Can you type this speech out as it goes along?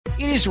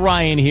It is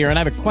Ryan here, and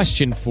I have a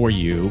question for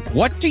you.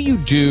 What do you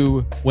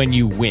do when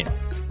you win?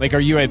 Like, are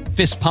you a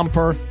fist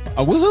pumper,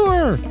 a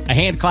woohooer, a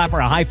hand clapper,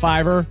 a high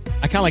fiver?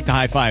 I kind of like the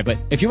high five, but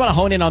if you want to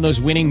hone in on those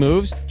winning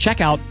moves,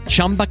 check out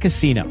Chumba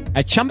Casino.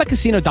 At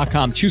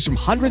ChumbaCasino.com, choose from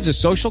hundreds of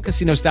social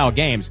casino-style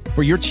games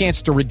for your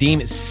chance to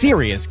redeem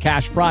serious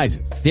cash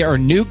prizes. There are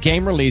new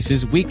game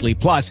releases weekly,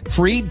 plus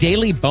free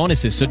daily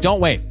bonuses. So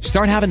don't wait.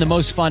 Start having the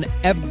most fun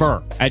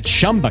ever at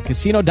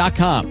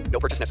ChumbaCasino.com.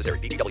 No purchase necessary.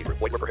 VGW Group.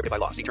 Void where prohibited by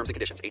law. See terms and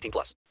conditions.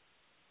 18+.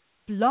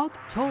 Blog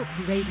Talk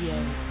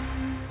Radio.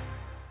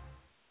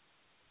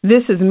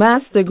 This is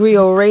Master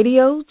Griot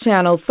Radio,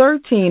 Channel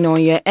 13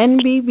 on your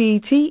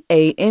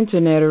NBBTA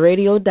Internet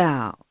Radio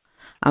dial.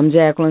 I'm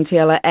Jacqueline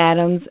Taylor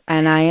Adams,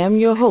 and I am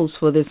your host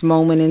for this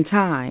moment in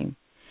time.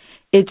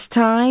 It's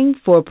time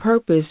for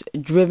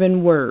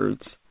purpose-driven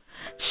words,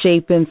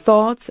 shaping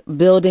thoughts,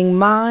 building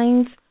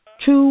minds,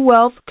 true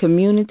wealth,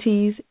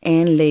 communities,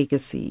 and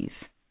legacies.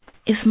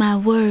 If my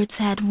words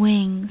had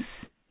wings,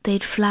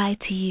 they'd fly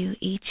to you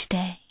each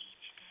day.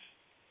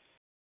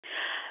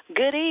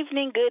 Good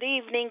evening, good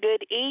evening,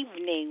 good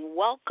evening.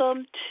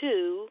 Welcome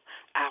to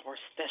our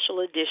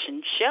special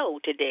edition show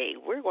today.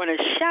 We're going to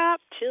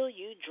shop till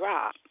you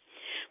drop.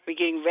 We're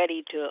getting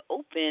ready to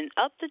open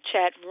up the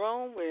chat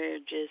room. We're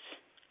just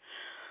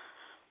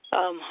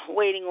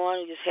waiting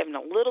on, just having a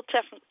little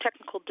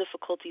technical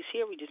difficulties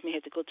here. We just may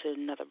have to go to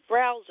another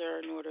browser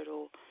in order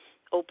to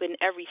open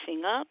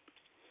everything up.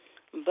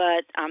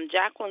 But I'm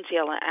Jacqueline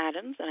Taylor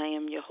Adams, and I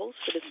am your host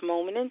for this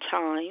moment in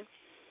time.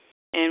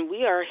 And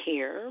we are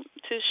here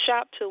to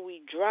shop till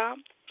we drop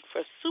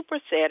for Super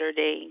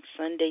Saturday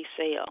Sunday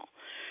sale.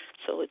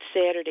 So it's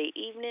Saturday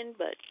evening,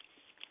 but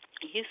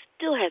you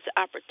still have the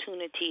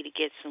opportunity to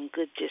get some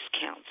good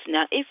discounts.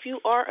 Now, if you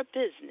are a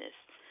business,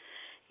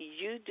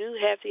 you do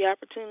have the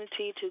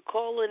opportunity to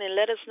call in and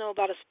let us know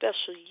about a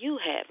special you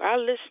have. Our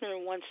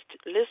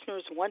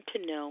listeners want to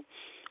know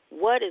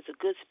what is a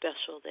good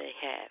special they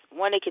have,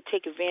 one they could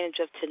take advantage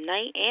of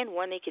tonight and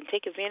one they can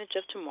take advantage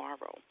of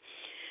tomorrow.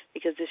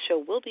 Because this show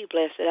will be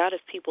blasted out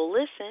if people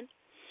listen.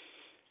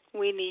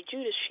 We need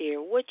you to share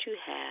what you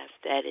have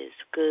that is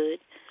good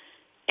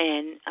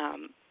and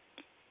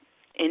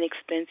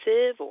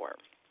inexpensive, or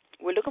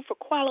we're looking for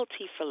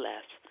quality for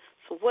less.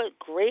 So what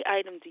great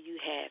item do you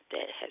have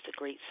that has a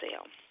great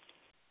sale?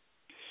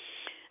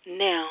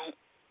 Now,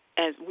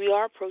 as we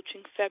are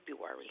approaching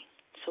February,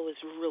 so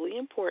it's really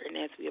important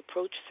as we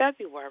approach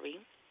February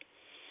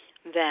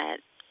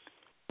that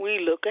we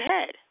look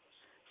ahead.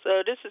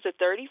 So this is the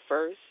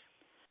 31st.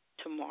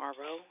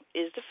 Tomorrow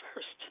is the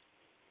 1st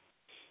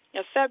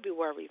of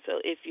February.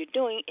 So if you're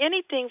doing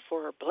anything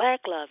for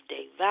Black Love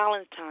Day,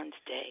 Valentine's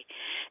Day,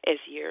 if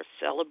you're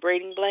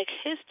celebrating Black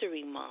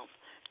History Month,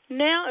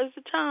 now is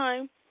the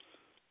time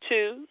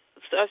to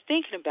start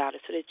thinking about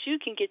it so that you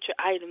can get your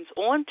items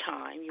on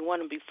time. You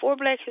want them before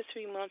Black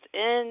History Month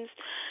ends.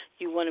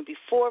 You want them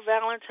before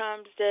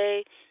Valentine's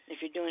Day. If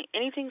you're doing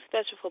anything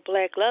special for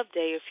Black Love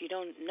Day, if you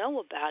don't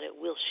know about it,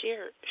 we'll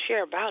share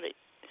about it.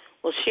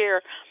 We'll share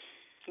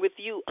with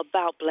you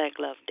about Black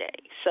Love Day.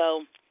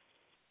 So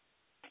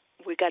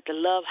we got the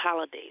love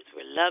holidays.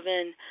 We're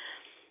loving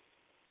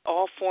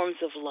all forms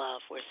of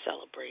love we're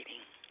celebrating.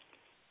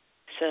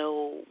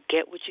 So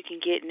get what you can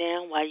get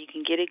now while you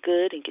can get it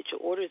good, and get your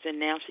orders in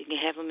now so you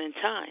can have them in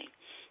time.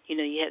 You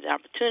know, you have the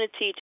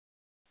opportunity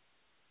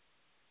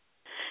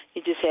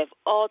you just have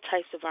all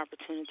types of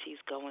opportunities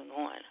going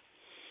on.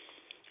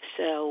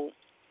 So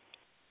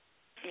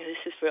this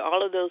is for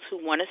all of those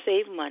who want to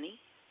save money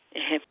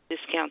and have a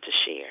discount to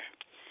share.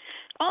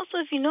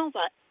 Also, if you know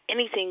about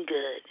anything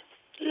good,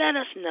 let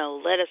us know.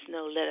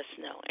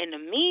 In the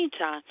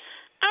meantime,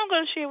 I'm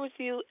going to share with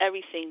you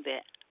everything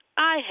that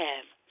I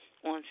have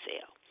on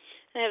sale.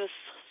 I have a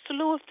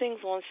slew of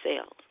things on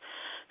sale.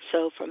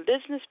 So from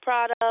business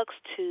products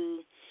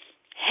to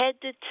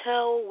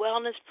head-to-toe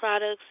wellness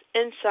products,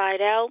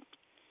 inside out,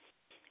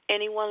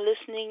 anyone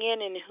listening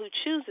in and who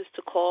chooses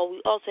to call,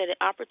 we also had an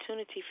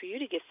opportunity for you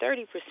to get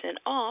 30%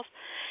 off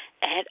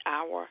at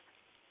our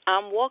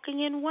I'm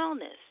Walking in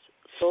Wellness.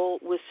 So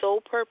with Soul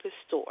Purpose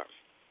Store.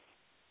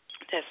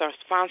 That's our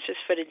sponsors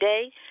for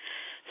today.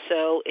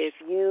 So if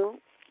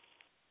you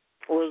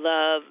will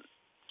love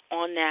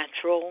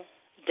all-natural,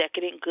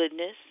 decadent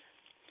goodness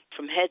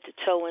from head to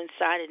toe,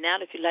 inside and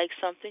out, if you like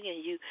something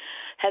and you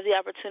have the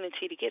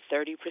opportunity to get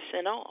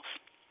 30% off.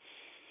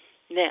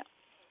 Now,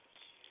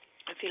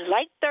 if you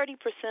like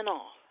 30%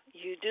 off,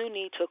 you do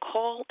need to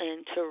call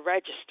in to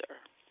register.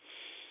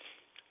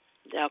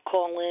 Now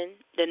call in.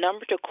 The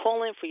number to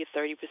call in for your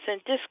 30%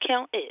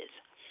 discount is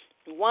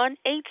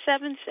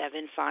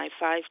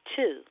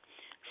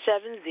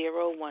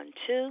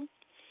 1-877-552-7012,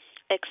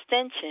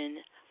 extension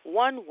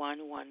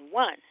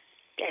 1111.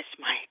 That's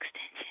my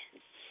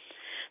extension.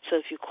 So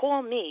if you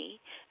call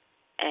me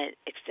at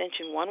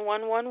extension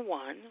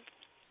 1111,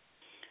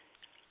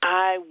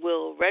 I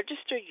will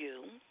register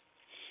you,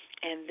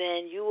 and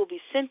then you will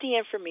be sent the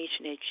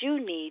information that you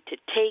need to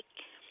take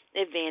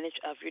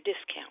advantage of your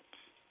discount.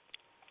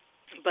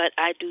 But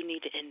I do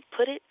need to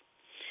input it.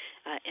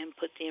 I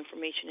input the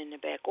information in the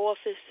back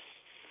office,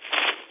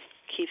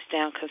 keeps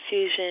down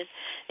confusion,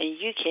 and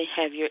you can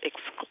have your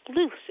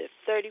exclusive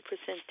 30%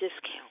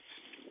 discount.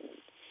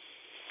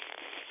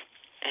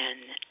 And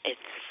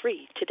it's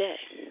free today.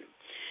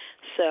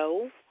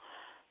 So,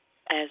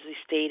 as we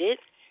stated,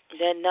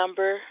 that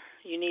number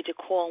you need to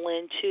call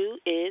into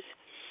is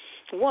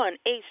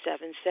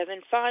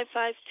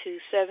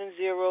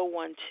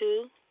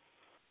 1-877-552-7012.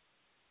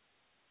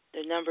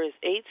 The number is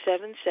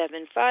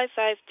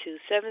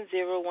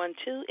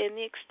 877-552-7012, and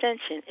the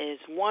extension is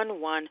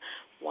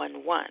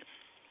 1111.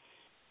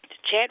 The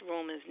chat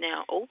room is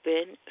now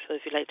open, so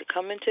if you'd like to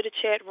come into the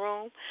chat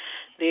room,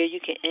 there you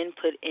can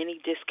input any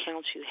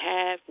discounts you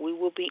have. We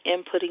will be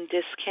inputting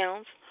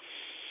discounts,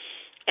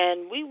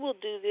 and we will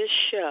do this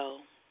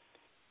show.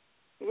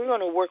 We're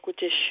going to work with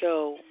this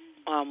show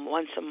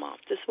once a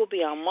month. This will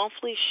be our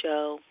monthly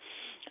show,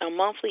 our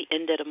monthly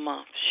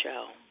end-of-the-month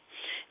show.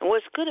 And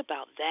what's good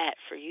about that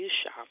for you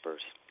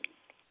shoppers,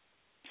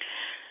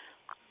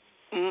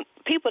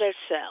 people that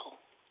sell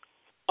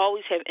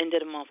always have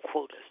end-of-the-month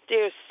quotas.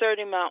 There's a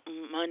certain amount of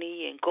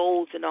money and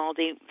goals and all.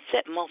 They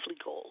set monthly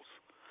goals.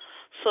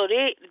 So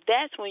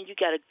that's when you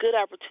got a good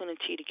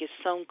opportunity to get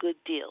some good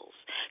deals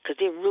because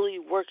they're really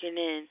working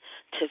in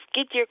to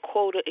get their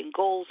quota and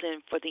goals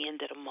in for the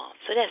end of the month.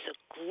 So that's a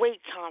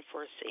great time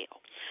for a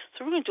sale.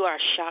 So we're going to do our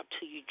Shop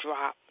Till You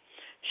Drop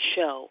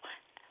show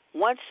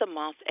once a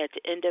month at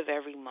the end of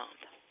every month.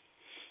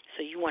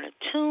 So you want to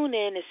tune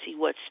in and see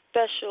what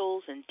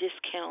specials and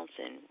discounts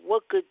and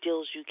what good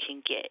deals you can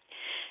get.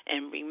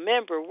 And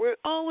remember, we're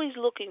always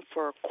looking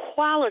for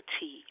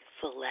quality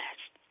for less.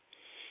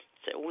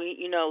 So we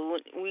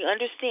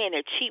understand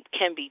that cheap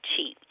can be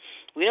cheap.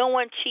 We don't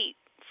want cheap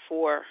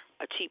for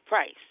a cheap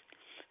price.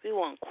 We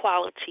want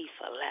quality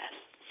for less.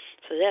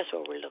 So that's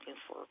what we're looking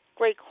for,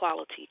 great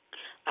quality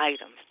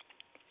items.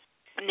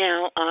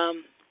 Now,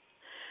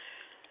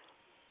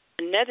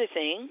 another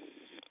thing,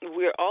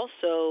 we're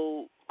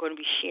also going to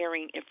be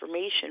sharing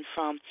information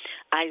from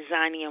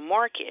Izania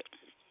Market,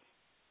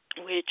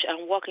 which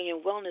Walking in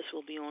Wellness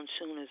will be on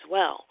soon as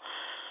well.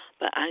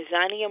 But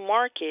Izania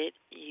Market,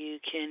 you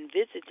can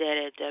visit that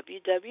at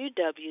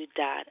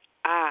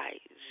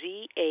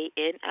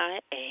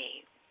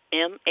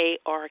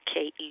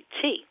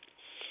www.izaniamarket.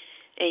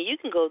 And you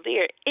can go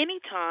there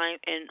anytime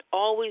and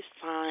always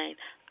find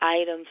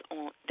items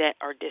that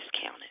are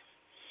discounted.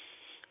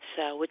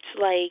 So it's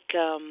like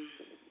a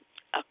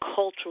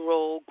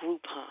cultural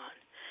Groupon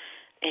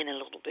and a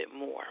little bit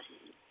more.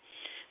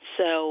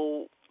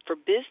 So for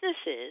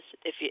businesses,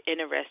 if you're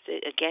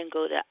interested, again,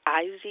 go to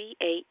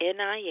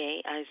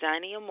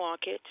Izania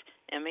Market,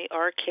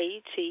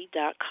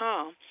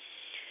 market.com,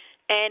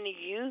 and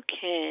you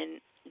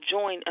can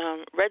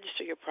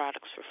register your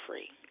products for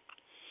free.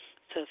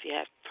 So if you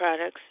have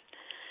products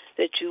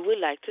that you would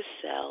like to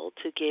sell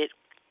to get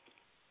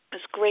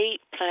it's a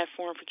great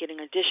platform for getting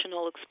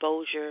additional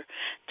exposure,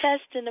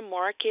 testing the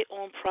market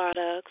on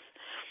products.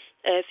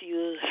 If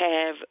you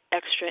have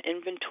extra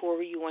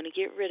inventory you want to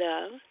get rid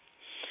of,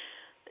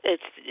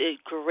 it's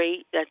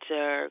great. That's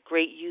a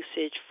great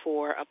usage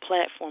for a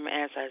platform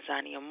as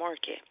Izania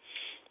Market.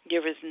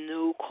 There is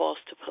no cost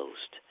to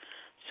post,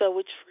 so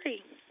it's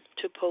free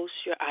to post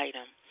your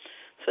item.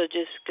 So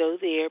just go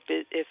there.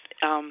 If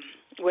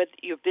whether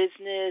your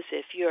business,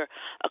 if you're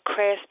a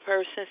craft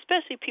person,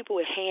 especially people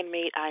with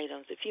handmade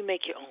items, if you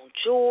make your own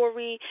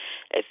jewelry,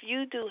 if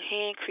you do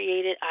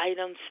hand-created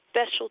items,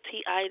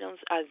 specialty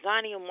items,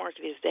 Izania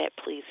Market is that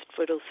place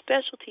for those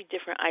specialty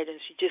different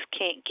items you just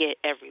can't get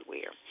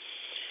everywhere.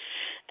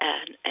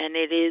 And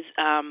it is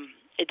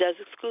it does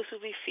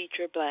exclusively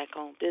feature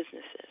black-owned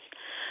businesses.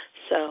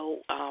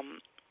 So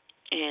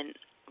and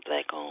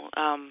black-owned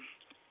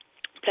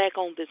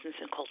business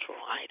and cultural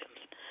items.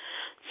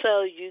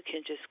 So you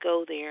can just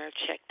go there,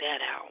 check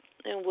that out,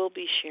 and we'll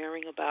be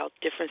sharing about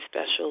different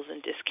specials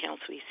and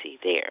discounts we see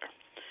there.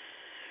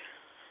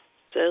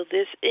 So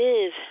this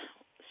is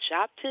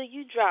Shop Till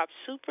You Drop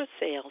Super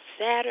Sale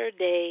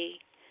Saturday,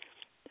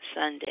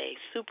 Sunday,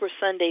 Super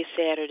Sunday,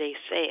 Saturday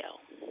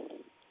sale.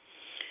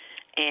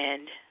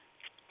 And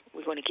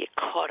we're going to get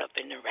caught up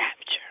in the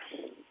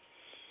rapture.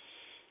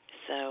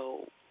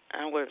 So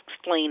I will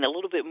explain a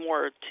little bit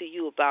more to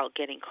you about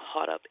getting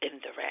caught up in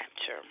the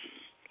rapture.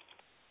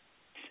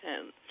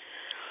 So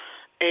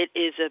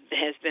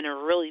has been a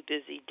really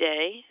busy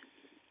day,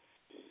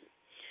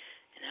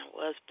 and I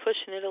was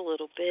pushing it a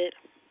little bit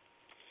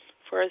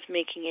for us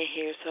making it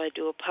here, so I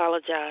do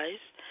apologize.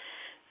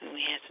 And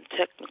we had some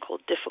technical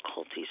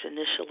difficulties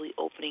initially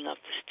opening up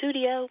the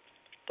studio,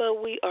 but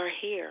we are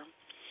here.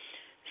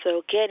 So,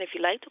 again, if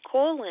you'd like to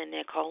call in,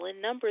 that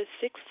call-in number is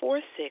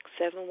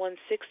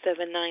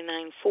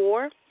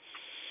 646-716-7994.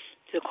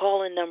 The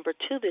call-in number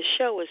to the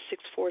show is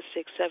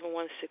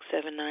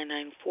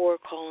 646-716-7994.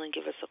 Call and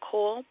give us a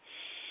call.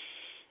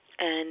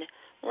 And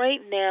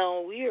right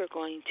now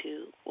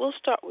we'll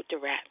start with the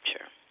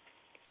rapture.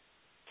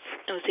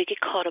 And we'll get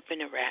caught up in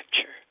the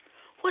rapture.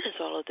 What is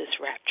all of this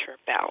rapture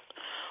about?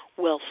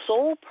 Well,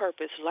 Soul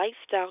Purpose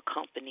Lifestyle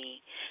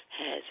Company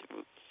has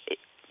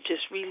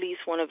just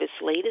released one of its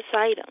latest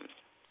items.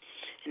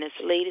 And its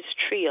latest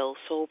trio,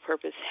 Soul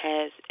Purpose,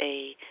 has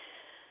a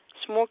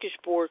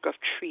smorgasbord of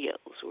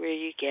trios where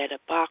you get a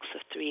box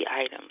of 3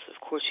 items. Of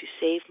course, you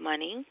save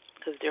money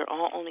because they're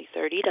all only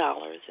 $30.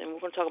 And we're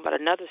going to talk about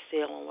another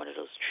sale on one of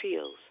those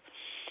trios.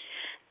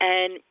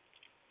 And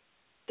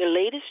the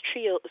latest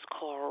trio is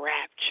called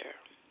Rapture,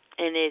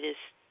 and it is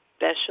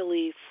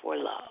specially for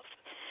love.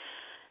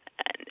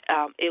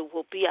 And it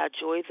will be our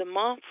Joy of the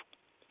Month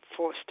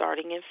for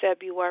starting in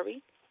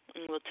February.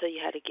 And we'll tell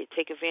you how to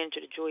take advantage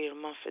of the Joy of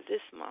the Month for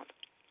this month.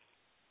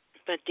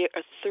 But there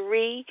are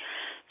 3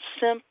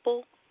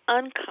 simple,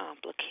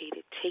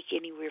 uncomplicated,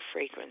 take-anywhere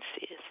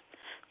fragrances.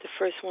 The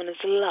first one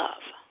is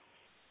love.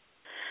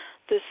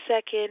 The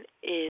second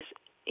is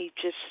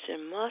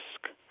Egyptian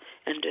musk.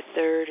 And the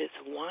third is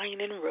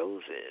wine and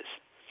roses.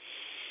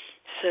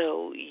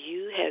 So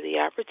you have the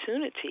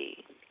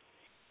opportunity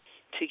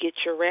to get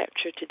your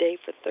Rapture today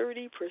for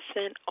 30%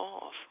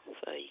 off.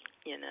 So,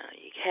 you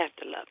have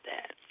to love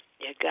that.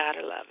 You got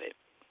to love it.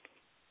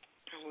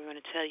 And we're going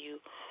to tell you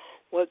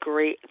what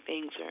great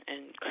things are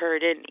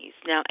incurred in these.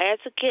 Now, as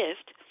a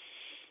gift,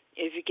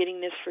 if you're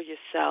getting this for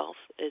yourself,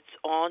 it's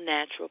all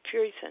natural,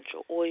 pure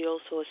essential oil,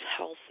 so it's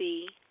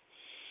healthy.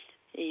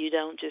 You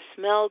don't just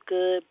smell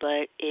good,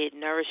 but it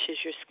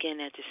nourishes your skin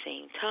at the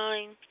same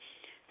time.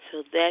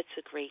 So that's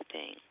a great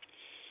thing.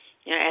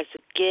 Now, as a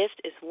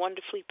gift, it's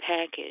wonderfully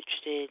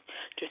packaged. The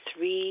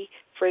 3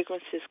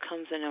 fragrances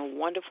comes in a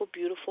wonderful,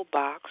 beautiful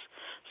box.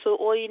 So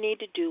all you need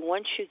to do,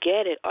 once you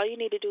get it, all you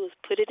need to do is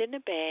put it in a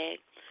bag.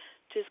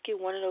 Just get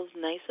one of those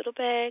nice little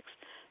bags,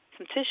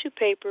 some tissue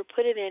paper,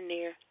 put it in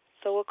there,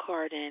 throw a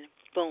card in,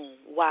 boom,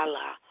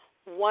 voila.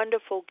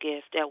 Wonderful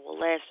gift that will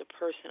last a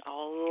person a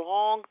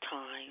long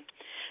time.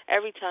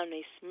 Every time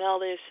they smell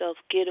themselves,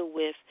 get a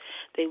whiff,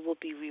 they will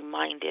be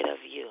reminded of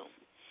you.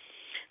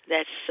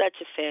 That's such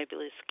a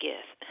fabulous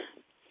gift.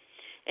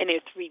 And there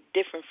are 3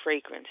 different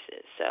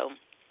fragrances, so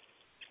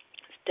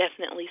it's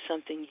definitely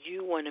something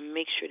you want to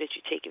make sure that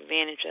you take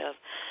advantage of,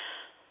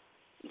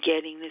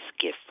 getting this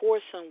gift for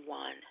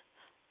someone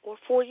or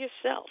for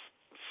yourself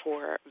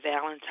for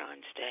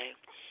Valentine's Day.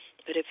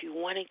 But if you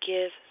want to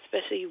give,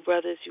 especially you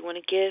brothers, you want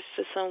to give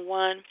for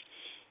someone,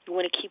 you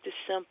want to keep it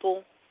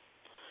simple,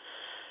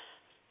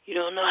 you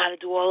don't know how to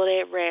do all of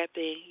that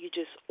wrapping, you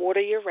just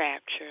order your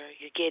Rapture.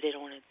 You get it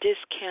on a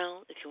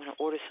discount. If you want to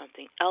order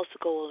something else to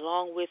go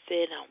along with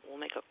it, we'll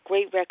make a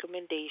great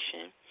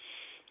recommendation.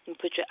 You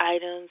put your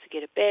items,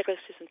 get a bag,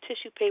 let's do some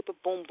tissue paper,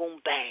 boom, boom,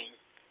 bang.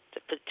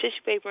 Put the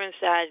tissue paper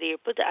inside there,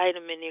 put the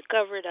item in there,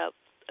 cover it up,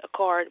 a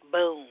card,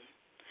 boom.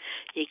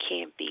 You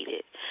can't beat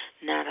it.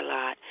 Not a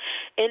lot.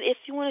 And if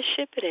you want to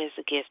ship it as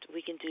a gift,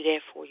 we can do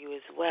that for you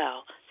as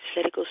well. Just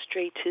let it go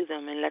straight to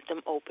them and let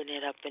them open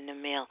it up in the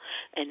mail,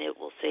 and it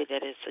will say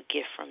that it's a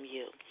gift from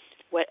you.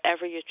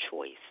 Whatever your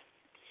choice.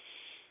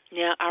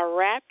 Now, our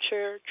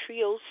Rapture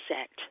Trio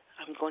set,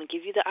 I'm going to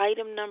give you the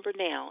item number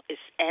now.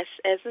 It's S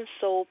as in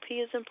soul,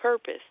 P as in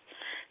purpose,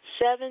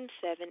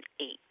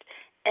 778.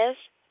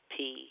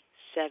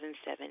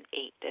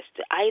 SP778. That's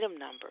the item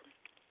number.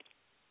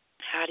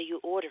 How do you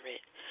order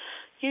it?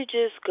 You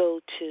just go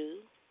to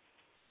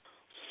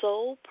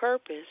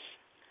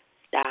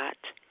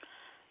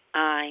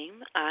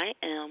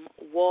soulpurpose.I'm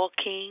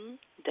walking,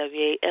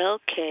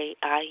 WALKING,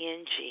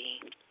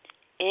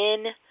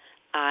 NIN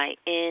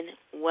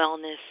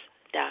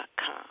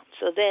wellness.com.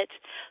 So that's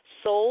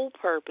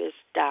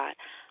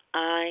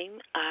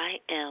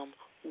soulpurpose.I'm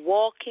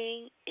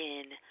walking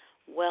in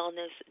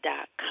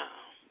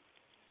wellness.com.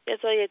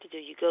 That's all you have to do.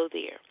 You go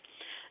there.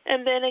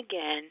 And then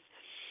again,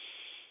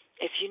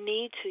 if you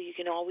need to, you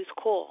can always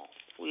call.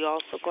 I'm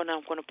going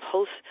to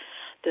post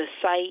the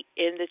site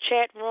in the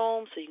chat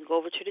room, so you can go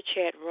over to the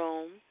chat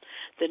room.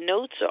 The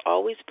notes are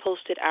always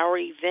posted. Our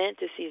event,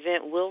 this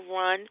event will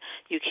run.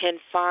 You can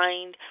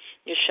find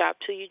your Shop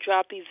Till You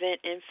Drop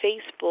event in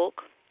Facebook.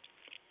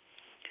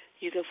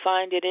 You can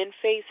find it in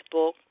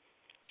Facebook.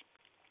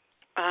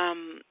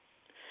 And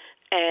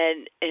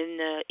in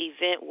the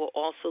event will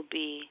also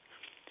be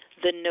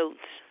the notes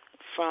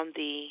from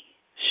the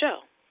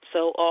show.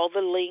 So all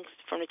the links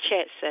from the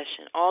chat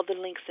session, all the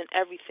links and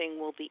everything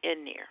will be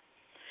in there.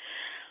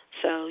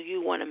 So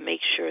you want to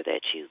make sure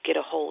that you get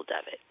a hold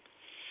of it.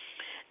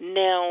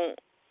 Now,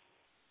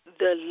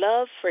 the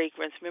love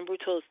fragrance, remember we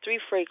told us 3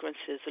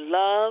 fragrances: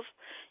 love,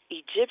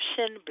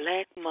 Egyptian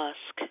black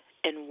musk,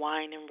 and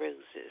wine and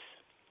roses.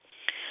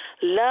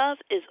 Love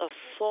is a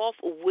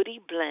soft, woody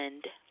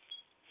blend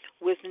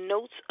with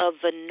notes of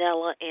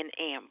vanilla and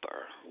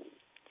amber.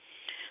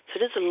 So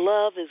this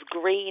love is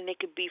great, and it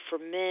could be for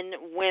men,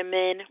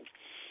 women.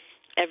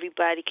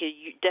 Everybody could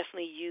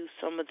definitely use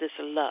some of this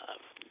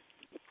love.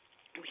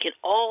 We can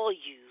all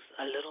use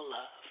a little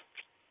love.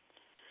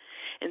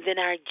 And then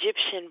our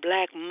Egyptian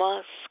black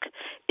musk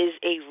is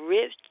a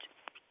rich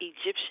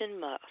Egyptian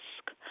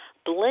musk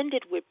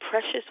blended with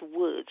precious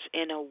woods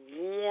and a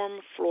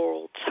warm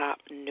floral top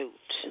note.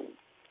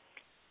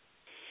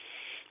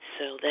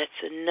 So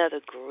that's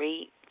another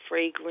great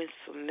fragrance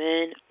for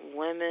men,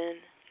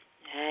 women.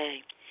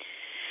 Hey.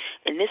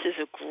 And this is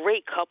a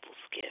great couples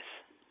gift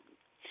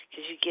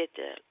because you get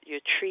your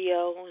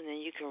trio, and then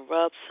you can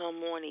rub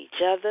some on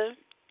each other.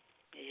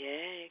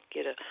 Yeah,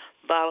 get a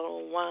bottle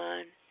of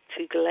wine,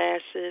 2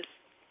 glasses,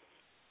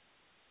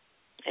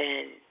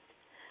 and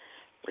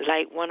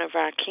light one of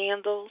our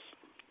candles.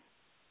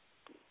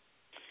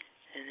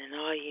 And then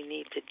all you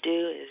need to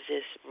do is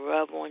just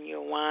rub on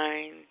your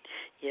wine,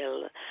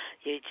 your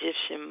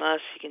Egyptian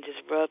musk. You can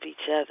just rub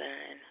each other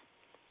and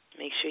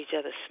make sure each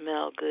other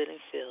smell good and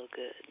feel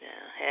good.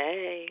 Now,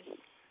 hey,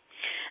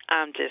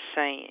 I'm just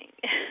saying.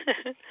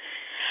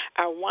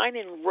 Our Wine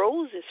and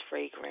Roses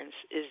fragrance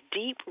is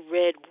deep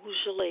red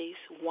Beaujolais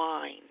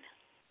wine,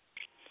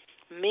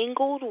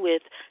 mingled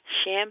with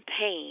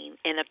champagne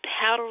and a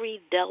powdery,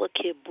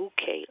 delicate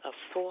bouquet of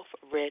soft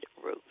red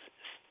roses.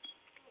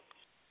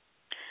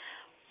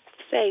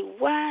 Say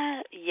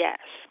what? Yes.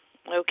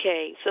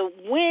 Okay, so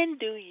when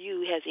do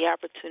you have the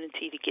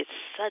opportunity to get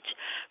such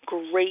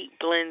great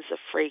blends of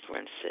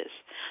fragrances?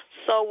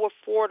 So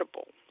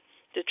affordable.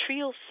 The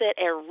trio set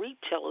at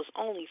retail is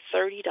only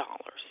 $30.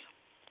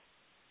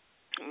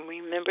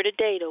 Remember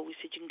today, though, we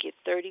said you can get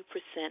 30%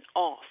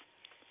 off.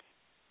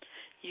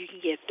 You can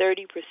get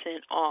 30%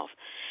 off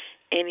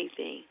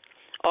anything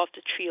off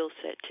the trio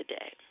set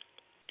today.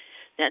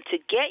 Now, to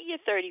get your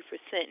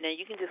 30%, now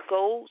you can just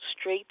go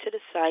straight to the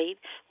site.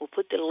 We'll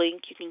put the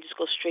link. You can just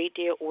go straight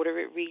there, order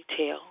it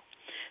retail.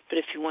 But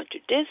if you want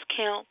your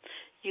discount,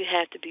 you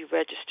have to be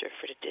registered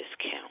for the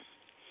discount.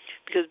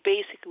 Because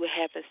basically what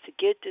happens, to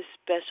get this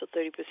special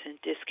 30%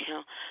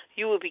 discount,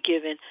 you will be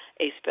given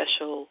a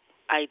special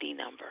ID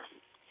number,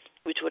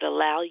 which would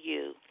allow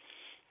you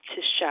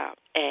to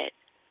shop at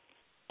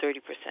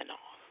 30%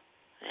 off.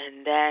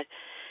 And that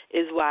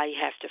is why you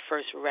have to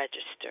first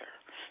register.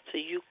 So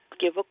you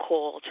give a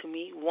call to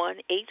me,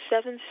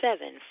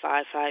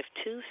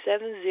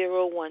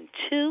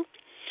 1-877-552-7012.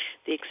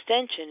 The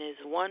extension is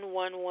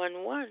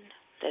 1111.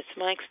 That's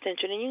my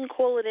extension, and you can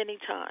call at any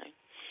time.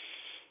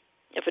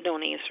 If I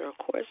don't answer, of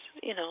course,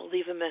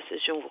 leave a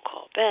message and we'll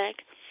call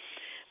back.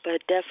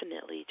 But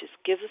definitely just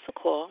give us a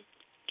call,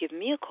 give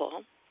me a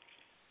call,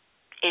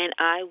 and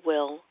I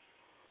will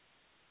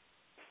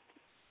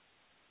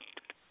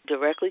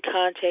directly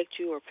contact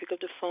you or pick up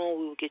the phone.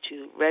 We will get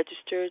you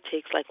registered. It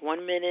takes like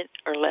 1 minute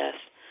or less.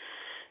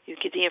 You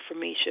get the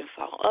information,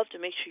 follow up to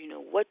make sure you know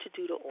what to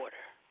do to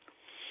order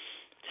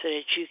so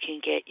that you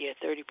can get your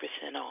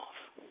 30% off.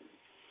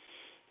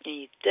 And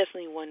you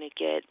definitely want to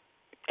get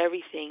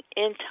everything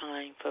in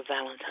time for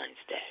Valentine's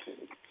Day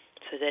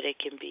so that you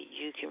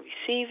can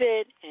receive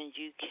it and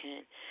you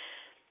can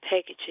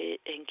package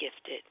it and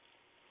gift it.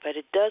 But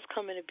it does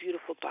come in a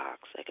beautiful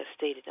box, like I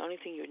stated. The only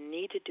thing you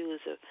need to do is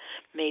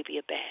maybe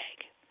a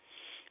bag.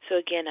 So,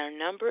 again, our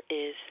number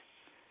is,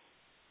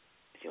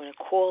 if you want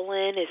to call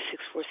in, is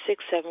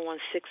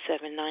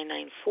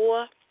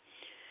 646-716-7994.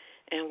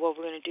 And what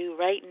we're going to do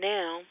right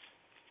now,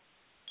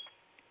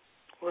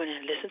 we're going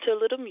to listen to a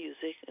little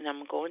music, and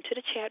I'm going to go into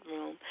the chat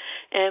room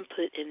and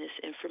put in this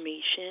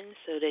information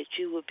so that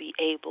you will be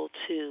able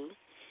to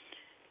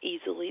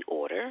easily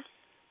order.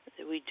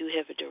 We do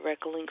have a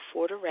direct link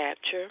for the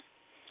Rapture.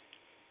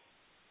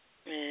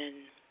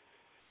 And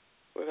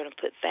we're going to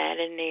put that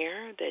in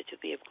there, that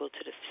you'll be able to go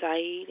to the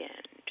site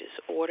and just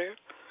order.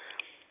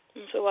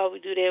 And so while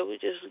we do that,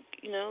 we just,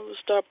 we'll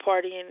start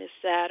partying this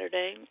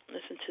Saturday,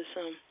 listen to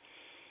some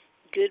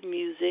good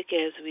music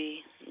as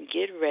we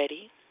get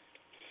ready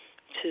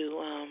to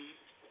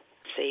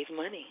save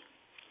money.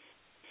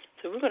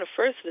 So we're going to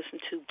first listen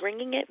to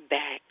Bringing It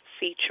Back,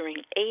 featuring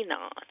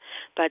Anon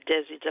by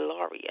Desi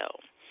Delario.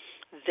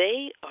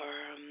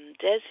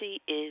 Desi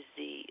is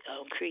the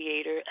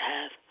creator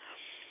of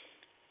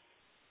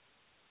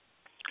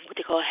what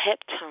they call Hep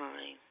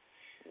Time,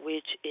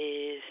 which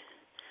is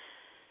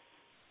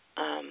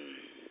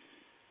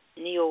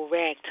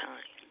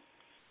neo-ragtime.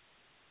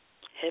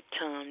 Hep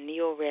Time,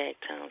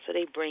 neo-ragtime. So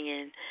they bring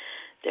in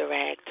the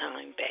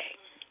ragtime back.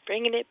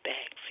 Bringing It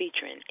Back,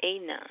 featuring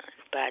Anon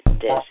by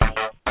Desi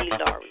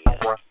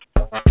Delario.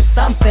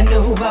 Something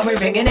new, but we're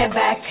bringing it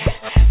back.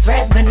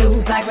 Spread the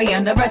news like we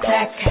under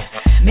attack.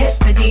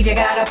 Mr. DJ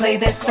gotta play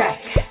this track.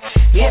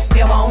 If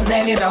you won't,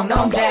 then you don't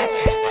know Jack.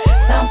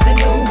 Something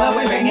new, but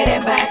we're bringing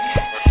it back.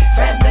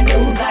 Spread the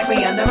news like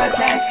we under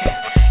attack.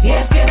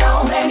 If you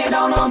don't, then you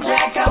don't know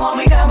Jack. I won't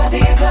be coming to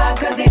your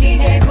club cause the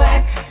DJ's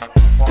whack.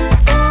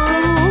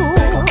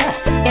 Ooh,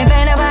 if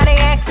anybody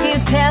asks you,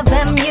 tell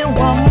them you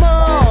want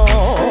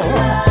more.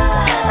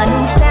 A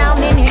new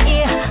sound in your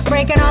ear,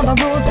 breaking all the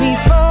rules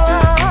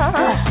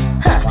before.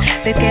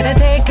 They're scared to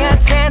take a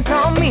chance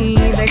on me.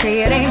 They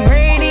say it ain't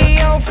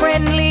radio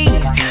friendly,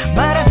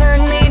 but I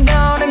certainly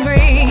don't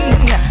agree.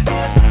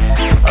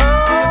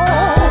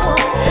 Oh,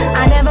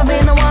 I never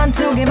been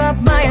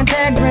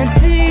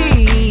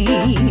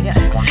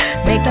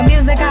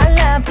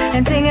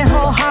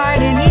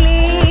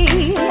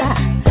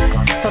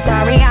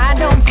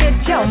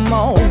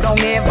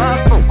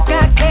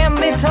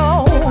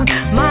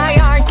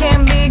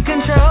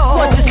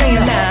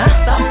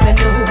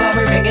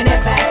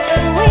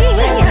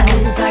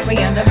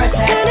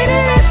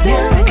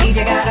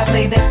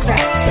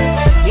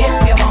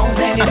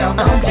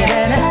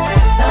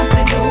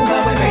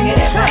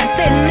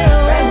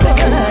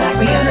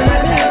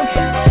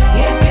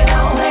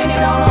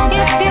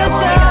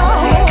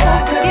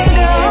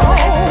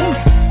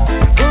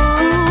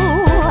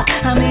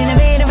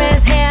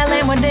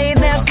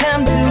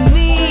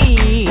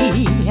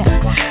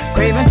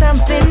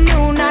something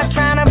new, not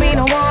trying to be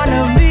no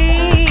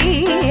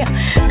wannabe.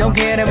 Don't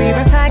care to be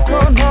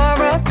recycled or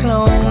a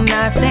clone.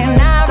 I stand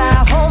out,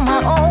 I hold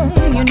my own,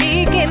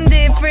 unique and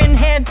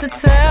different head to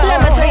toe.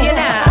 Let me tell you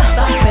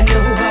now, something new,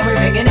 but we're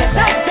bringing it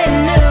back.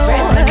 Something new,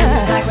 spread the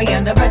news like we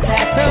under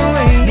attack.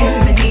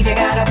 Mr. DJ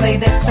gotta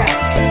play this track.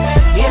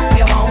 If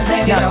you won't,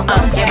 then you don't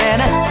know yet.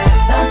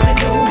 Something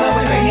new, but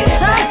we're bringing it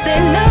back.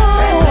 Something new,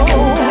 spread the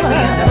news like we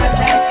under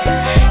attack.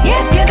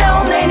 If you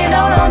don't, then you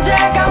don't know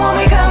Jack. I won't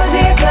be coming to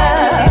your club.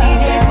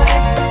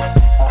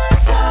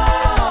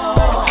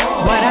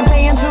 What I'm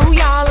saying to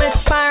y'all is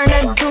fire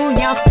to do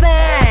your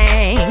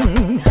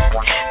thing.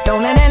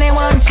 Don't let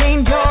anyone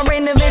change your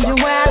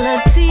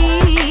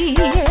individuality.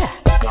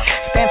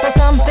 Stand for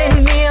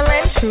something real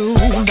and true.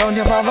 Don't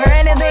jump over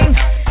anything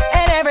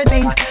and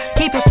everything.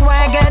 Keep your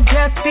swagger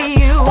just for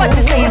you. What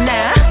you saying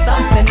now?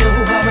 Something new,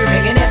 but we're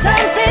bringing it back.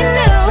 Something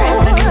new. Spread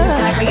the news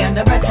like we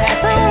under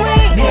attack.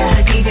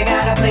 Mr. DJ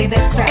gotta play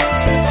this track.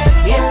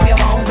 If you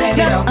won't, then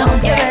you don't know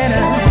yet.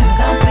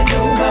 Something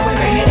new, but we're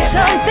bringing it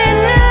back. Something new.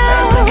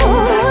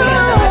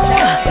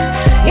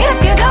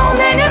 If you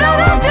don't, then you don't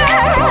know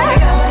yet.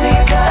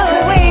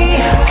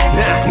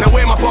 Now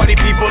where my party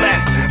people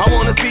at? I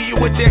wanna see you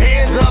with your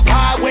hands up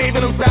high,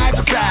 waving them side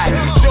to side.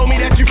 Show me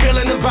that you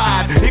feeling the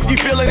vibe. If you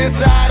feel it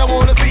inside, I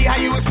wanna see how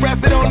you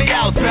express it on the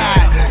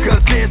outside.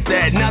 Cause this,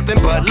 that, nothing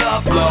but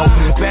love flow.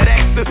 That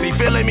ecstasy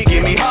feeling me,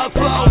 give me hug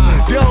flow.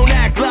 Don't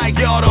act like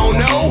y'all don't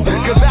know.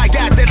 Cause I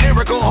got that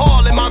lyrical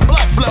hall in my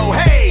blood flow.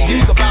 Hey,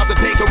 he's about to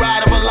take a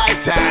ride of a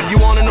lifetime. You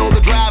wanna know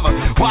the driver?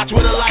 Watch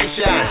where the light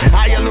shine.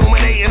 I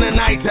illuminate in the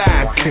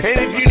nighttime. And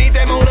if you need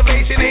that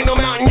motivation, ain't no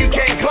mountain you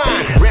can't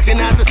climb.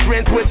 Recognize the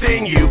strength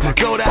within you.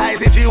 Go to heights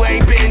that you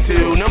ain't been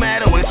to. No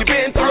matter what you've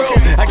been through.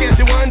 I guess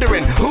you're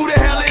wondering, who the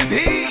hell is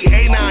he?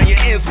 A9,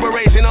 your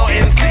inspirational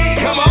MC.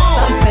 Come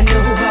on. Something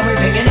new, but we're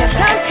bringing it back.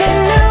 Something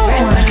new.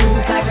 Spread the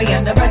news like we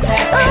under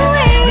attack.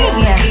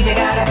 Mr. DJ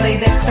gotta play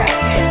this track.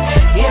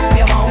 If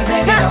you won't,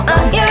 then you don't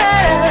know yet.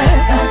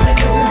 Something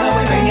new, but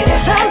we're bringing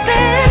it back.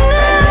 Something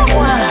new.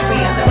 Like we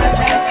under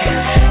attack.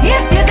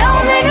 If you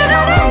don't, then you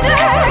don't know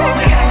yet.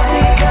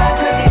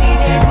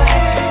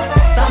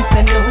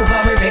 Something new,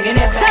 but we're bringing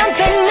it back.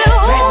 Something new.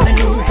 Spread the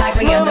news like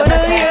we under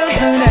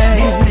attack.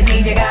 Mr.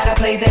 DJ gotta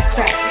play this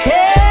track. If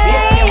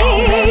you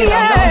won't, then you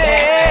don't know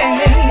yet.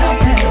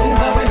 Something new,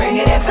 but we're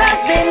bringing it back.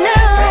 Something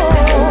new. Spread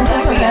the news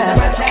like we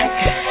under attack.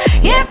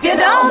 If you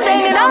don't, then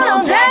you don't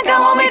know Jack.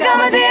 I won't be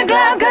coming to your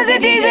club cause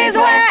your DJ's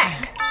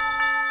whack.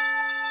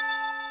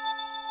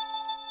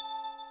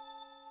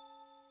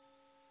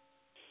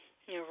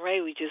 All right,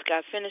 we just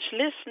got finished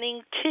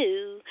listening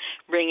to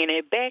Bringing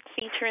It Back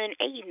featuring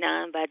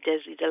A9 by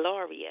Desi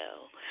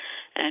Delario.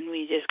 And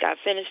we just got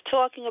finished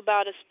talking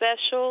about a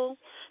special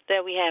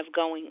that we have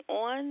going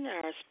on.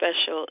 Our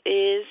special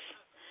is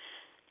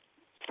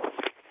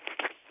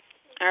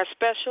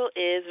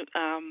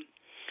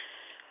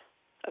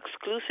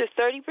exclusive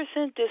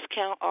 30%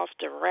 discount off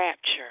the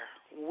Rapture,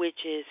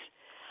 which is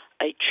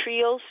a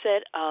trio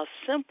set of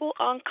simple,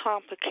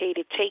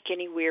 uncomplicated,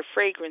 take-anywhere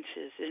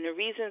fragrances. And the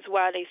reasons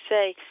why they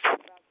say,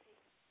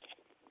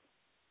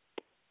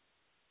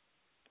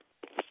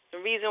 the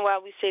reason why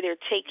we say they're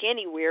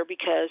take-anywhere,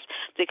 because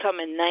they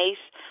come in a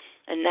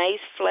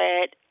nice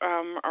flat,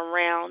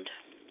 round,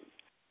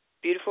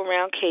 beautiful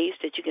round case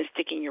that you can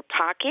stick in your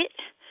pocket,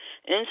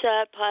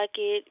 inside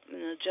pocket.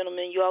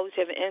 Gentlemen, you always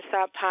have an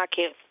inside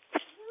pocket.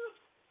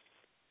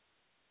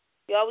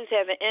 You always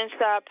have an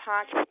inside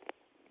pocket.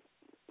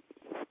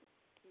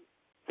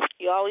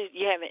 You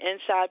have an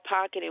inside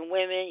pocket in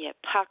women. You have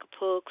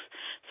pocketbooks.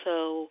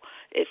 So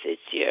if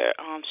it's your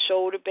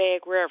shoulder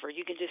bag, wherever,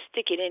 you can just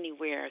stick it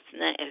anywhere.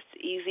 It's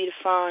easy to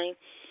find,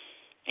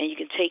 and you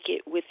can take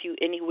it with you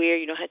anywhere.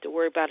 You don't have to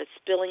worry about it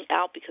spilling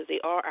out because they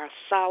are our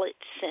solid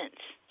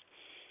scents.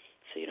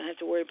 So you don't have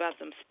to worry about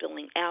them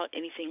spilling out,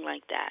 anything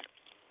like that.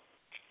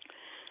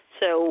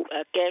 So,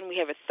 again, we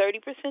have a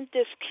 30%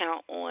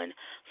 discount on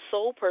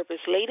Soul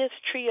Purpose latest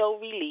trio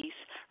release,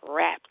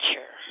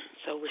 Rapture.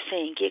 So we're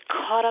saying get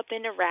caught up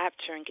in the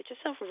Rapture and get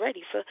yourself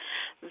ready for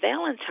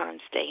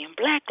Valentine's Day and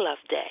Black Love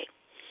Day.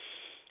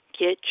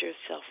 Get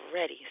yourself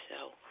ready.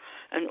 So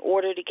in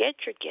order to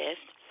get your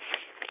gift,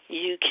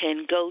 you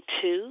can go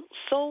to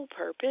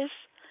soulpurpose.im,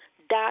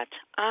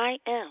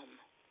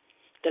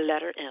 the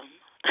letter M.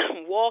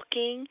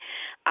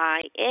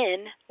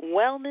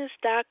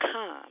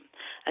 walkinginwellness.com.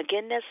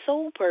 Again, that's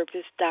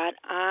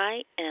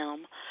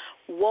soulpurpose.im,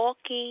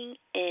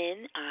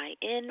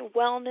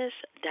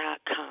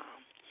 walkinginwellness.com.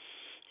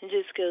 And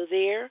just go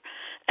there.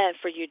 And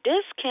for your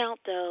discount,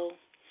 though,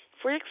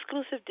 for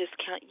exclusive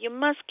discount, you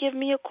must give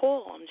me a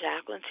call. I'm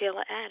Jacqueline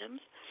Taylor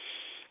Adams.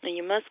 And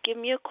you must give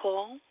me a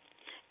call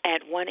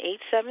at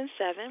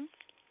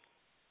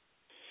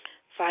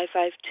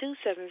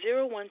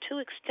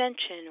 1-877-552-7012,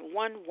 extension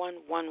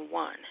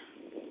 1111.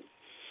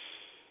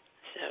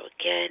 So,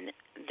 again,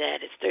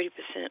 that is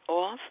 30%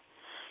 off,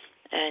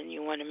 and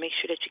you want to make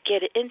sure that you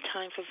get it in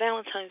time for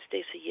Valentine's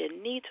Day, so you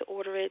need to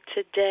order it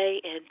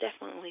today, and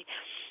definitely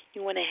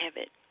you want to have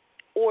it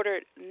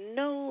ordered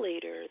no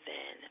later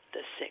than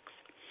the 6th.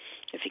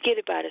 If you get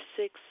it by the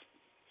 6th,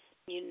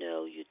 you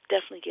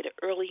definitely get it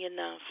early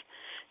enough.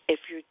 If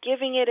you're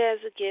giving it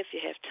as a gift, you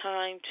have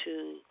time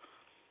to,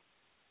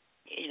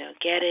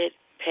 get it,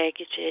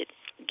 package it,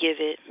 give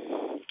it.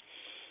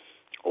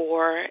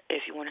 Or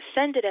if you want to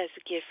send it as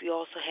a gift, you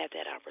also have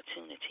that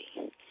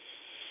opportunity.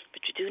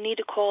 But you do need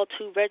to call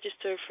to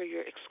register for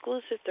your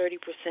exclusive 30%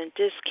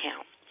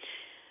 discount.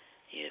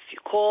 If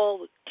you call,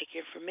 we'll take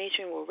your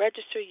information, we'll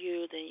register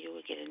you, then you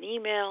will get an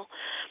email,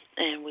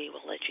 and we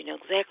will let you know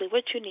exactly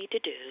what you need to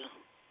do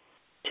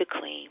to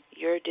claim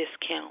your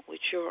discount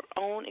with your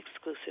own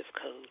exclusive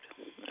code.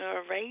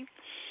 All right?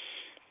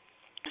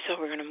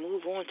 So we're going to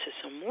move on to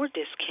some more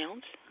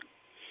discounts.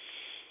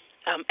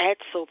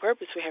 At Soul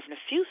Purpose, we're having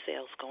a few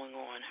sales going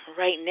on.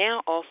 Right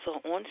now,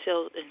 also on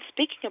sale, and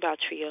speaking about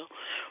Trio,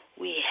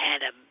 we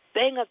had a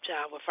bang-up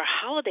job with our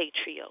holiday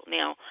trio.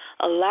 Now,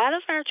 a lot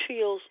of our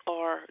trios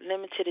are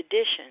limited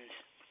editions.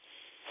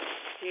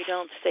 You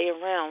don't stay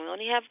around. We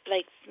only have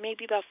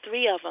maybe about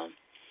 3 of them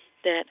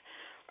that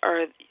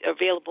are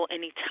available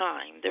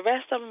anytime. The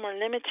rest of them are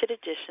limited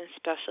editions,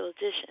 special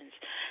editions.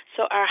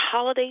 So our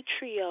holiday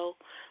trio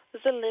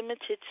is a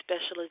limited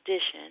special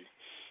edition,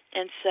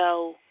 and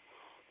so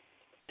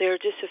there are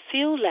just a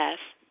few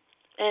left,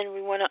 and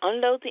we want to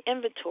unload the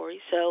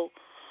inventory. So,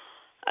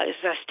 as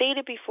I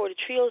stated before, the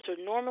trios are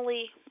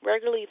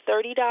regularly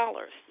 $30.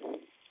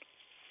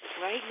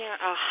 Right now,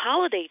 our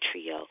holiday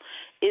trio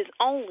is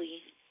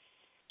only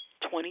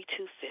 $22.50.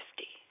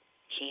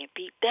 Can't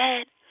beat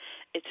that.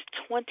 It's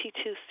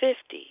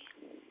 $22.50,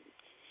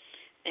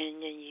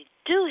 and then you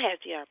do have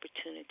the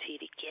opportunity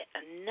to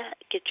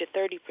get your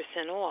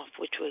 30% off,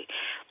 which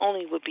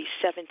would be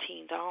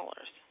 $17.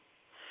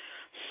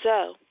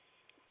 So,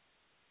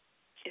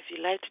 if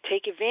you'd like to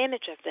take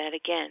advantage of that,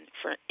 again,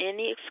 for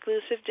any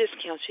exclusive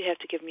discounts, you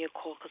have to give me a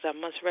call because I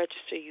must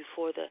register you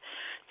for the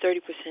 30%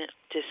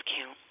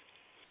 discount.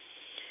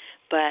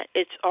 But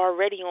it's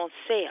already on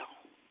sale.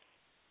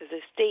 As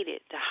I stated,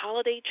 the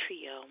holiday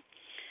trio,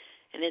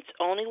 and it's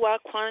only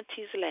while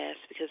quantities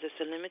last because it's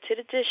a limited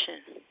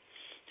edition.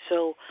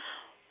 So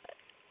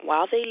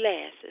while they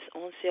last, it's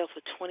on sale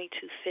for $22.50.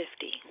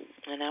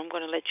 And I'm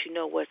going to let you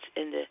know what's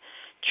in the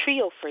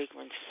trio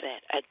fragrance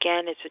set.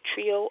 Again, it's a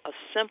trio of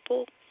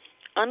simple,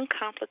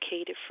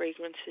 uncomplicated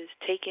fragrances,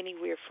 take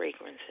anywhere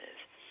fragrances.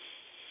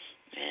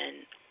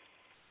 And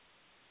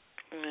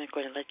I'm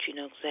going to let you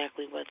know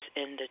exactly what's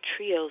in the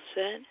trio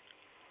set.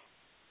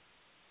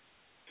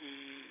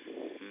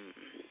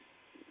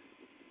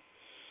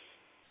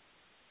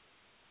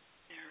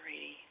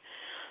 Alrighty.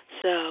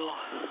 So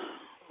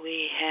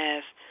we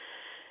have,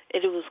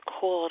 it was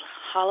called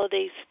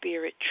Holiday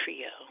Spirit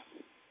Trio.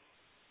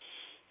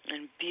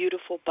 And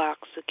beautiful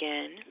box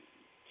again.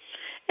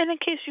 And in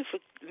case you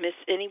miss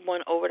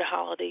anyone over the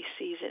holiday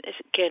season,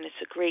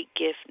 it's a great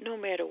gift no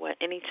matter what,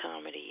 any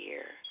time of the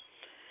year.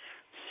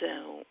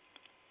 So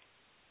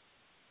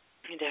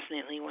you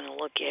definitely want to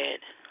look at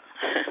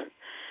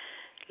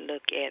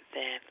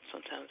that.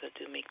 Sometimes I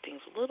do make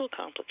things a little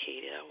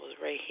complicated. I was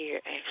right here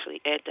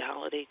actually at the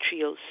holiday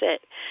trio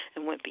set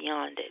and went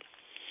beyond it.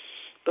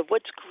 But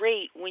what's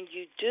great, when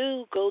you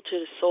do go to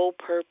the Soul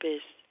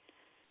Purpose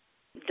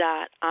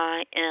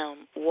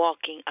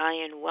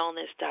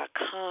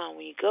 .imwalkinginwellness.com,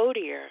 when you go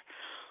there,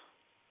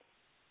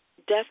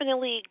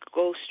 definitely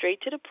go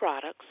straight to the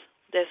products.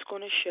 That's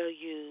going to show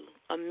you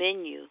a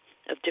menu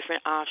of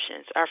different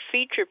options. Our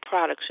featured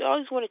products, you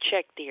always want to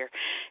check there.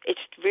 It's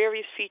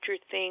various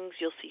featured things.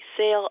 You'll see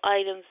sale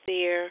items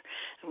there.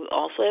 And we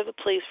also have a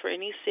place for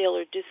any sale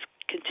or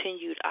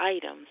discontinued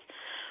items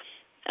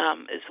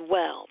as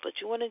well. But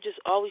you want to just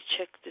always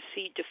check to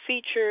see the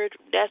featured.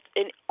 That's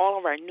in all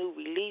of our new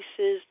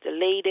releases, the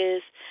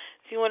latest.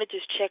 If you want to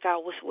just check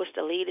out what's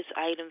the latest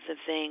items and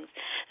things.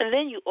 And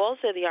then you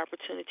also have the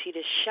opportunity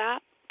to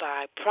shop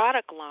by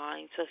product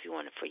line. So if you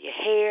want it for your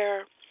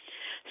hair,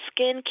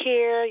 skin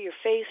care, your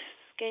face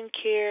skin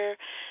care,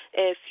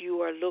 if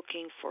you are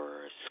looking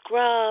for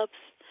scrubs,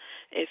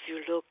 if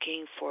you're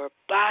looking for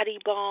body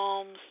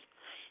balms,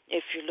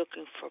 if you're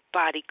looking for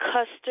body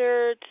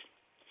custards,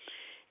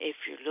 if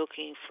you're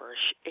looking for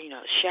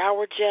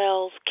shower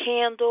gels,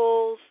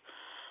 candles,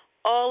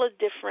 all the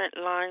different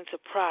lines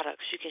of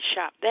products, you can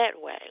shop that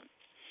way.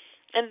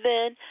 And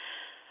then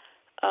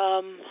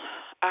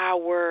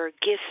our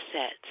gift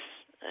sets,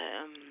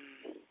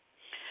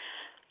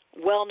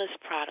 wellness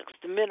products,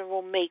 the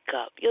mineral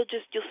makeup. You'll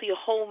see a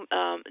whole.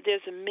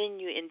 There's a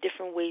menu in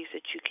different ways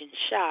that you can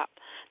shop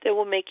that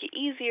will make it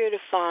easier to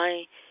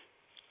find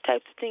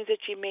types of things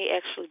that you may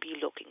actually be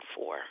looking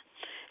for,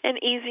 and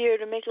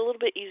make it a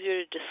little bit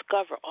easier to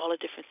discover all the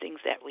different things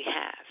that we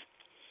have.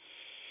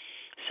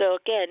 So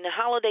again, the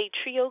Holiday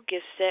Trio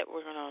gift set,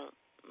 we're going to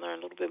learn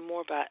a little bit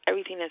more about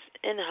everything that's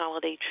in the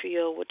Holiday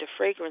Trio, what the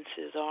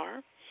fragrances are.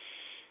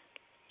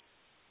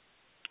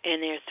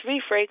 And there are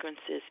 3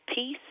 fragrances: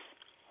 peace,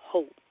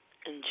 hope,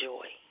 and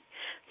joy.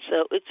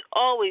 So it's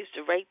always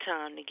the right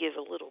time to give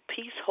a little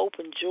peace, hope,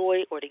 and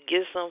joy, or to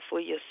give some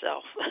for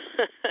yourself.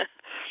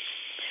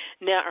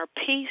 Now, our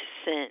peace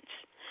scents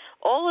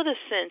All of the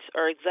scents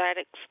are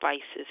exotic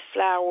spices,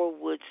 flower,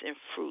 woods, and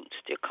fruits.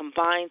 They're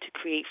combined to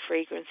create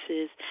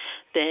fragrances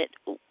that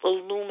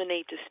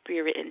illuminate the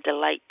spirit and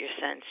delight your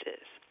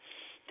senses.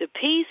 The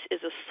piece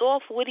is a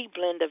soft, woody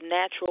blend of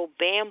natural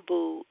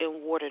bamboo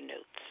and water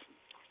notes.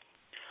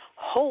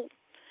 Hope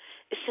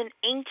is an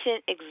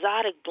ancient,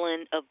 exotic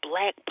blend of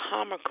black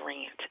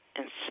pomegranate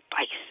and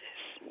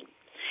spices.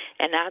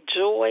 And our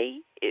joy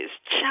is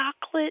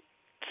chocolate,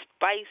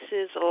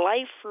 spices,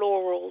 light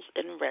florals,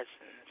 and resins.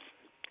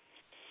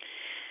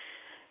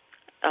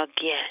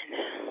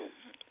 Again,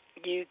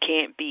 you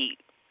can't beat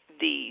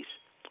these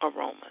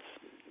aromas.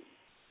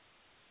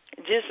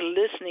 Just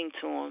listening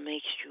to them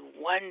makes you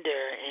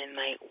wonder and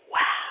like,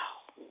 wow.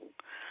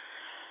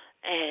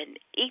 And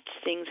each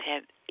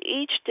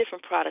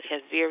different product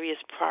has various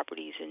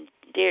properties, and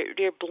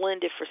they're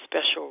blended for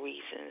special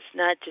reasons,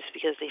 not just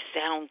because they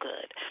sound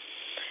good,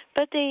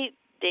 but they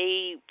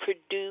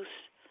produce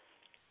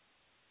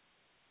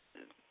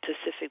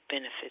specific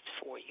benefits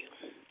for you.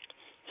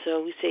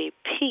 So we say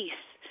peace.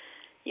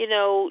 You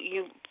know,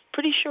 you're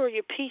pretty sure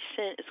your peace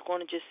scent is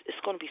going to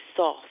be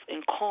soft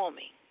and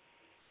calming.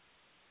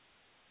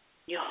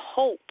 Your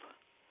hope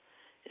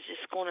is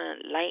just going to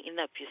lighten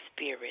up your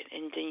spirit,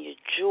 and then your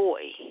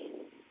joy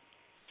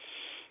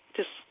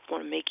just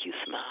going to make you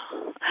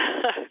smile.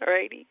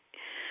 Alrighty?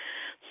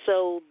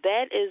 So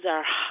that is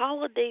our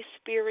Holiday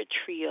Spirit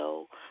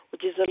Trio,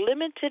 which is a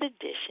limited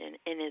edition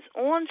and is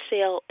on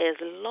sale as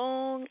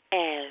long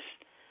as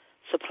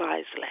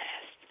supplies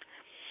last.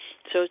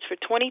 So it's for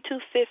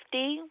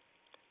 $22.50.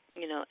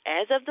 You know,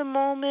 as of the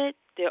moment,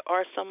 there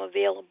are some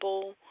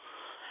available.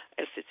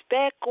 If it's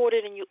back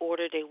ordered and you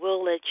order, they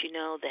will let you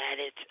know that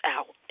it's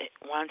out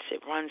once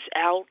it runs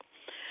out.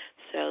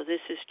 So this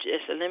is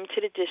just a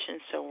limited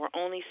edition, so we're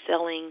only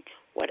selling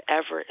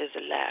whatever is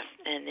left,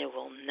 and we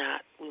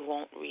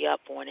won't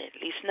re-up on it,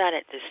 at least not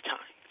at this time.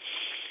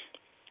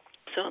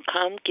 So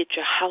come get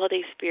your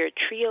Holiday Spirit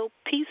Trio,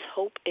 Peace,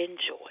 Hope, and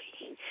Joy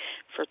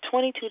for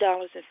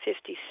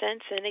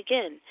 $22.50. And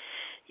again,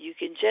 you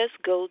can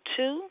just go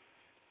to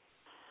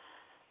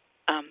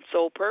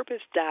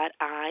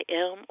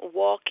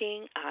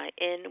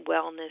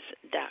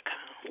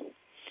soulpurpose.imwalkinginwellness.com.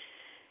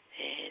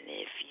 And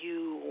if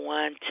you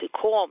want to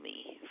call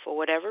me for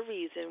whatever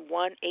reason,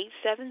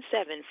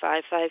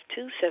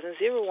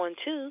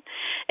 1-877-552-7012,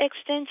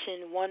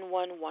 extension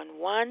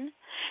 1111.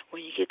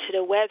 When you get to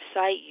the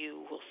website,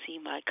 you will see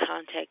my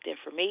contact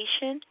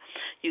information.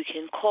 You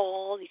can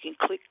call, you can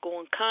click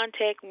on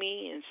Contact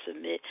Me and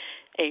submit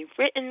a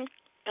written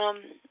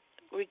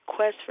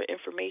request for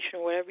information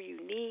or whatever you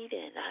need,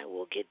 and I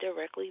will get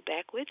directly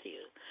back with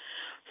you.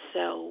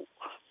 So,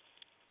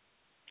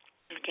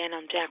 again,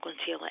 I'm Jacqueline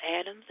Taylor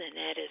Adams, and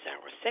that is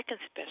our second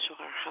special,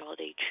 our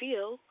Holiday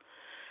Trio.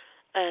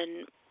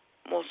 And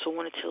also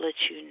wanted to let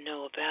you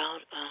know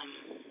about,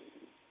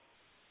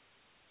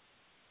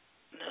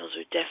 those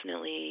are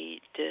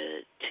definitely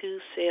the two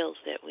sales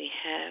that we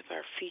have,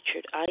 our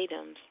featured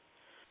items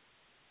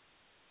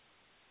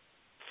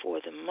for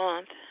the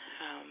month.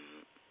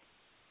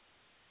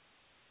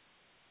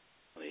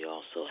 We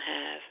also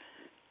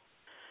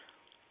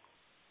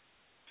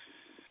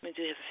we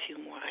do have a few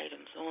more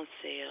items on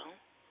sale.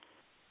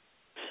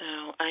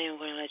 So I am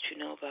going to let you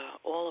know about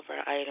all of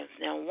our items.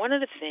 Now, one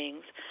of the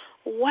things,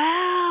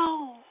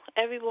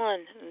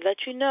 everyone,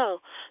 let you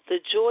know, the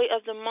Joy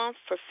of the Month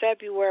for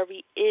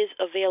February is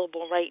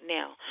available right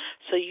now.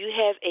 So you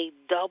have a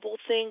double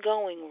thing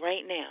going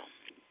right now.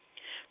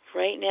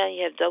 Right now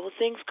you have double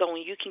things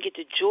going. You can get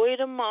the Joy of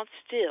the Month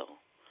still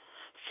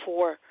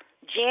for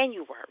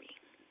January.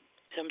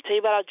 So I'm going to tell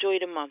you about our Joy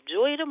of the Month.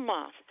 Joy of the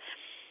Month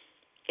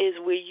is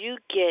where you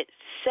get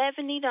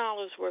 $70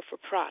 worth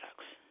of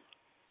products,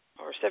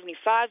 or $75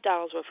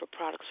 worth of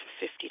products for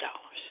 $50.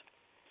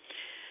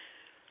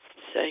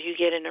 So you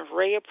get an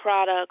array of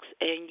products,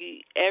 and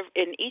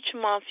in each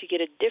month you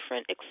get a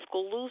different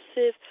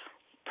exclusive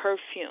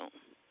perfume.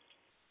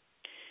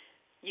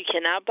 You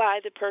cannot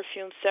buy the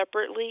perfume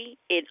separately.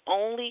 It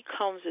only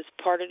comes as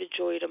part of the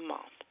Joy of the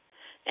Month,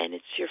 and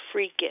it's your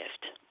free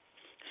gift.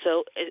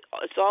 So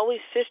it's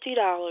always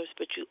 $50,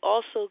 but you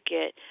also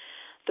get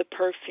the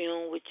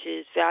perfume, which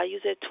is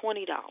valued at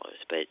 $20.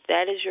 But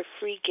that is your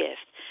free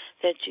gift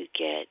that you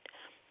get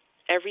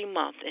every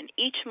month. And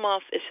each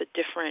month is a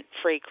different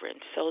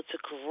fragrance. So it's a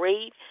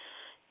great,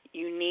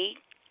 unique,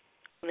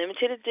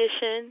 limited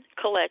edition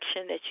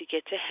collection that you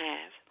get to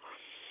have.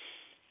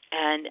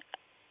 And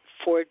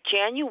for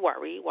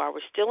January, while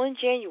we're still in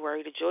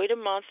January, the Joy of the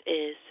Month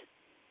is,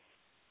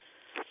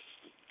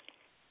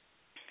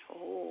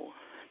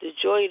 the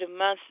Joy of the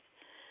Month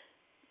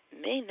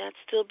may not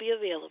still be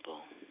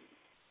available.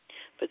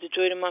 But the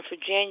Joy of the Month for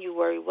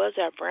January was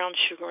our brown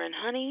sugar and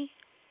honey.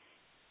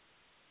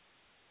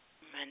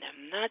 And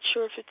I'm not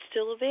sure if it's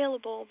still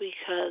available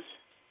because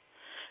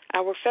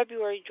our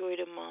February Joy of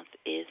the Month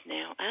is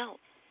now out.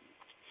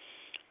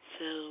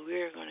 So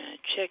we're going to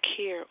check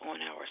here on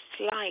our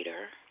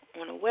slider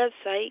on the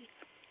website.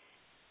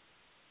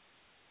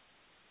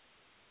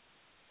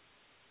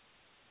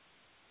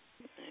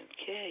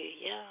 Okay,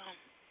 yeah.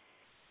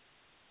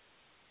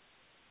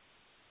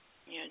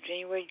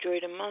 January Joy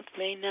of the Month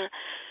may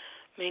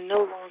no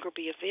longer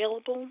be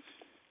available.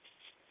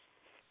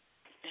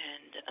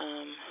 And,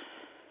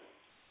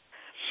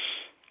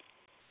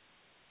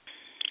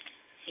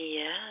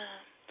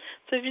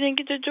 so if you didn't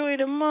get the Joy of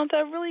the Month,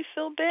 I really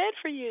feel bad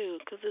for you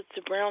because it's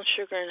the brown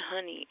sugar and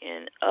honey.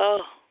 And,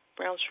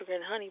 brown sugar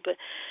and honey. But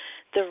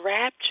the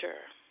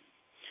Rapture.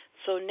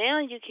 So now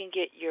you can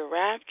get your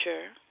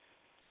Rapture,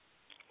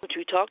 which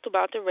we talked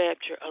about the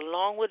Rapture,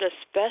 along with a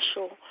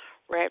special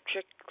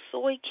Rapture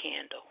soy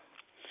candle.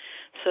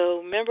 So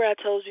remember I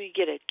told you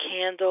get a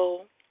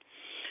candle,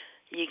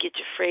 you get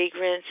your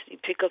fragrance, you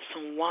pick up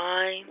some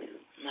wine.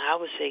 I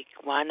would say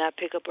why not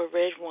pick up a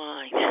red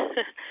wine,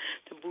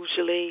 the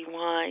Beaujolais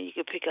wine. You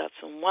could pick up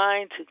some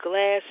wine, 2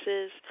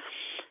 glasses,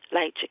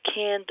 light your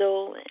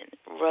candle, and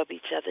rub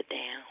each other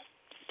down.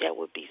 That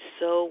would be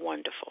so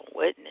wonderful,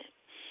 wouldn't it?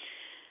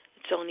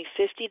 It's only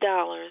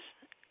 $50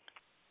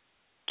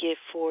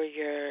 gift for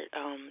your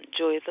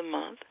Joy of the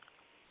Month.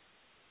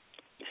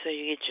 So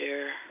you get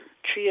your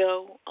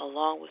trio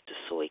along with the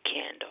soy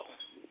candle.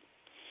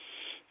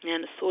 Now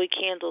the soy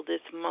candle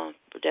this month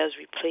does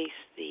replace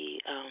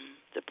the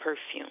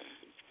perfume.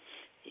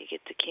 You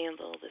get the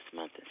candle this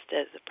month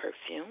instead of the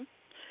perfume.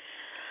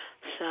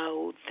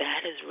 So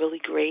that is really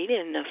great.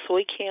 And the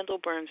soy candle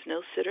burns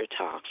no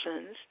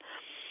cytotoxins.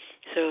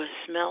 So it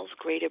smells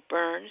great. It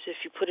burns.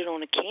 If you put it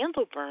on a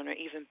candle burner,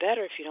 even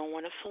better. If you don't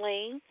want a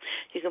flame,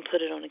 you can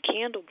put it on a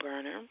candle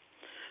burner,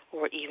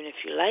 or even if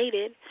you light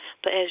it.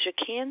 But as your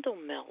candle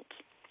melts,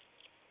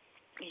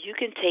 you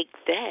can take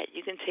that.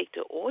 You can take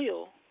the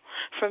oil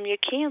from your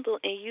candle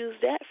and use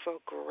that for a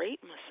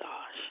great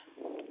massage.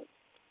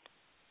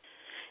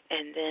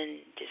 And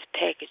then just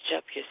package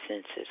up your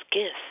scents as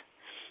gifts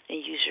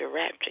and use your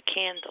Rapture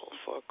candle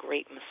for a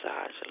great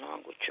massage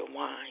along with your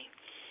wine.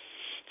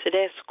 So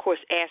that's, of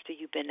course, after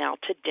you've been out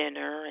to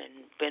dinner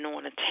and been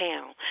on a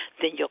town.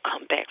 Then you'll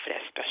come back for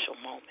that special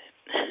moment.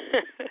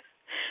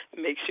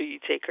 Make sure you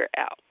take her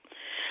out.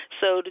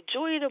 So the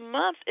Joy of the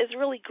Month is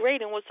really great.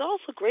 And what's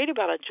also great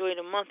about a Joy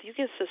of the Month, you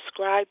can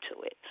subscribe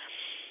to it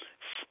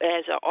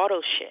as an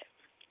auto ship.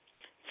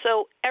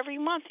 So every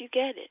month you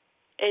get it.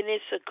 And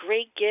it's a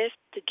great gift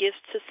to give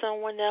to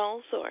someone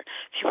else, or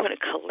if you want to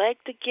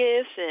collect the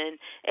gifts. And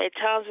at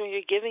times when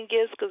you're giving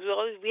gifts, because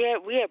we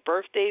have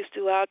birthdays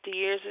throughout the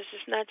years. It's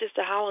just not just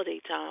a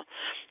holiday time.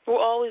 We're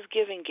always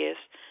giving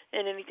gifts.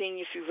 And anything,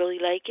 if you really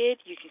like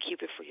it, you can keep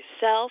it for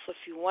yourself.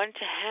 If you want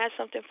to have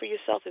something for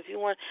yourself, if you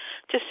want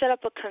to set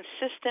up a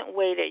consistent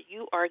way that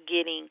you are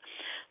getting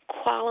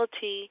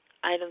quality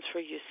items for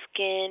your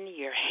skin,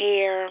 your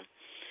hair,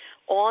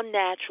 all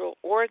natural,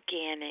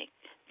 organic,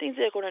 things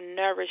that are going to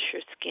nourish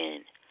your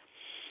skin,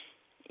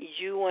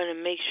 you want to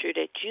make sure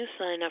that you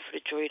sign up for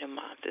the Joy of the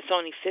Month. It's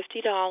only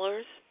 $50.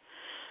 Like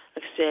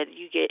I said,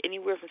 you get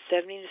anywhere from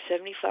 $70 to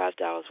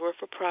 $75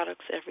 worth of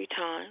products every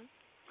time.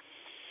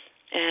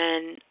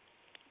 And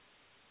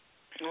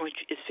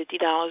it's $50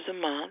 a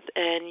month,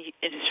 and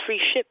it is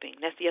free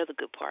shipping. That's the other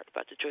good part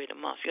about the Joy of the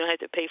Month. You don't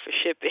have to pay for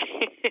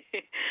shipping.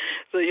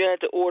 So you don't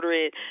have to order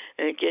it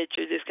and get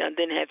your discount,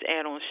 then have to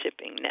add on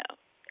shipping. No.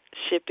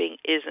 Shipping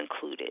is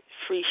included,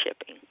 free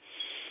shipping.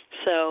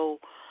 So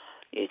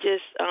you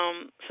just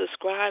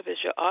subscribe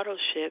as your auto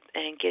ship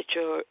and get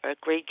your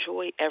great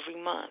joy every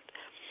month.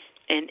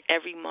 And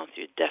every month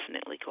you're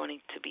definitely going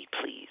to be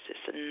pleased.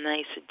 It's a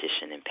nice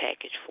addition and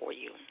package for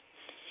you.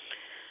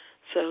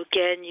 So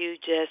again, you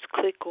just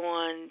click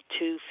on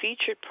to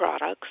featured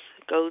products,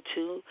 go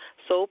to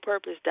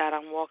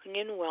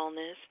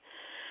soulpurpose.I'mWalkingInWellness,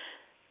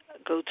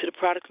 go to the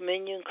product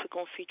menu and click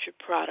on featured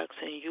products,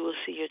 and you will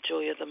see your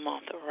Joy of the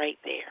Month right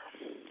there.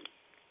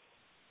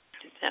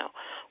 Now,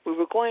 we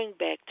were going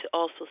back to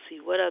also see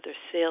what other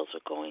sales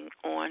are going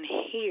on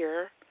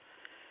here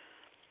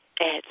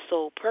at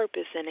Soul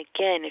Purpose. And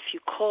again, if you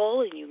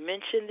call and you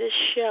mention this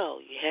show,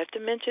 you have to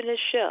mention this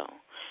show.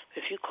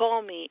 If you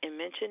call me and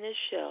mention this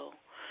show,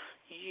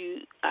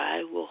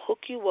 I will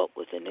hook you up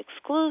with an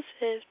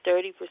exclusive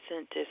 30%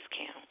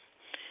 discount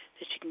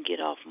that you can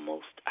get off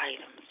most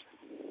items.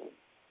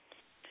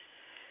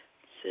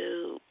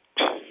 So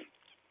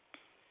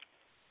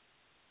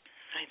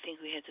I think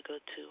we had to go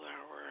to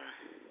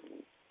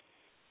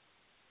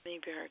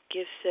maybe our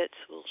gift sets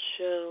will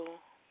show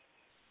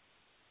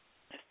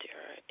if there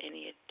are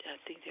any. I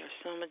think there are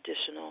some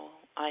additional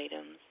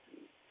items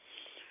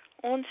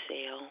on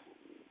sale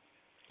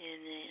in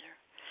there.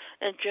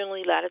 And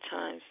generally, a lot of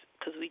times,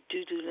 because we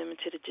do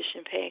limited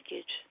edition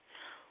package,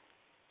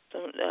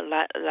 a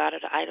lot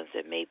of the items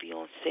that may be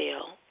on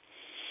sale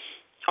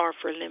are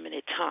for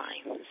limited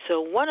time. So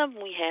one of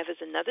them we have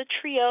is another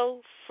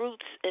trio,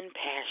 Fruits and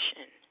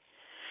Passion.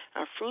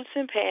 Our Fruits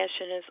and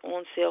Passion is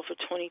on sale for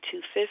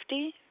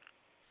 $22.50.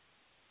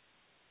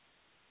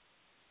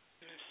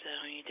 So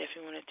you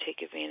definitely want to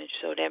take advantage.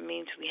 So that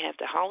means we have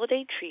the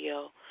holiday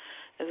trio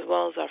as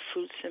well as our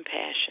Fruits and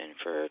Passion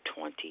for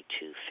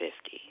 $22.50.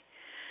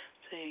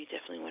 So you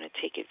definitely want to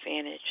take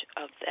advantage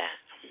of that.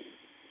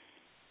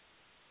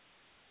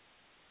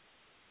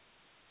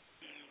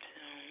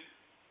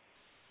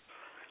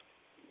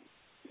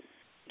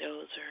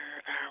 Those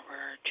are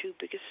our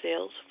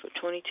sales for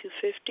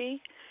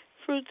 $22.50,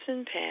 Fruits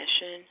and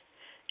Passion,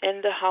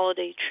 and the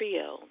Holiday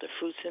Trio, the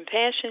Fruits and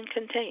Passion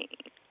contain.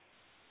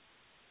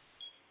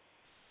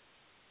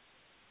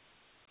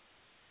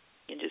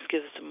 And just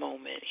give us a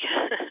moment.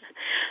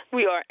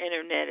 We are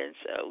internet, and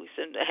so we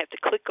have to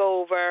click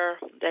over.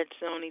 That's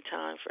the only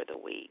time for the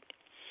wait.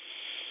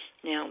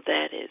 Now,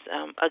 that is,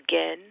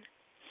 again,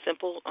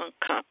 simple,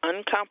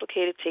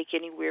 uncomplicated, take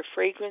anywhere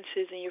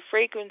fragrances, and your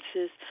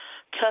fragrances,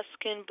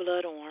 Tuscan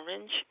Blood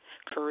Orange,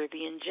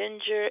 Caribbean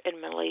Ginger, and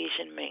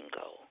Malaysian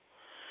Mango.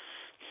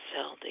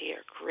 So they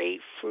are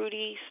great,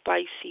 fruity,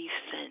 spicy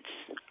scents.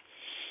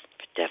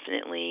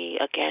 Definitely,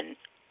 again,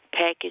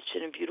 packaged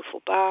in a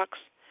beautiful box.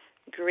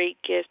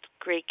 Great gift,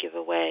 great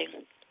giveaway,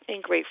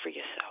 and great for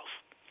yourself.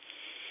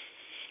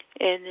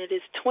 And it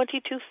is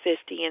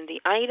 $22.50, and the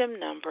item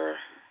number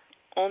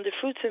on the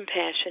Fruits and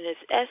Passion is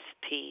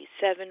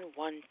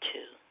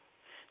SP712.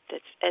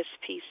 That's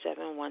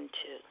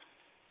SP712.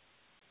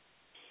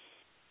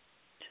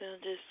 So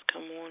just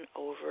come on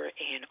over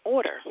and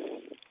order.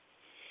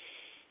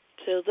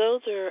 So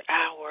those are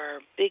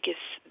our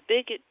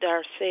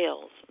our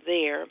sales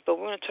there, but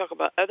we're going to talk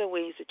about other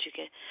ways that you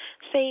can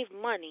save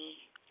money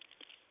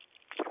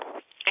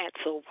at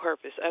sole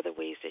purpose, other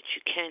ways that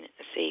you can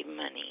save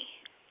money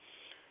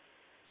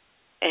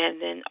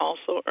and then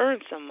also earn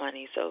some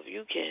money. So if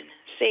you can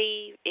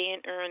save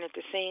and earn at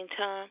the same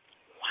time,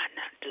 why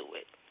not do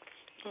it?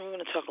 We're going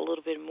to talk a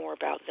little bit more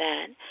about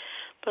that,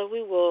 but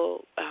we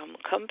will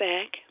come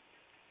back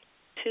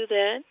to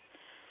that.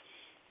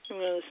 We're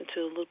going to listen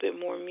to a little bit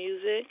more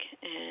music,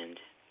 and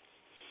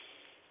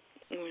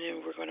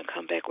then we're going to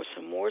come back with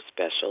some more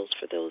specials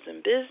for those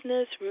in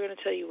business. We're going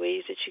to tell you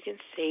ways that you can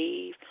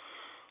save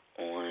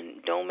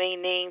on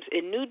domain names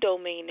and new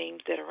domain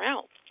names that are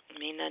out. You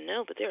may not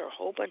know, but there are a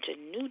whole bunch of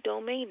new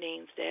domain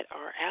names that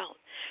are out.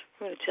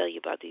 We're going to tell you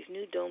about these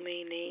new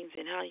domain names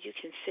and how you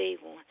can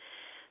save on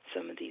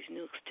some of these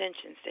new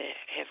extensions that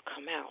have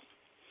come out.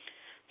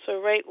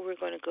 So we're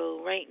going to go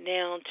right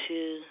now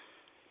to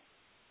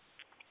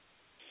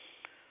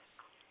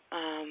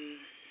I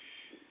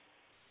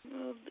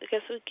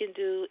guess we can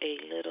do a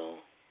little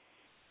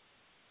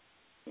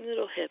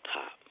hip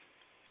hop.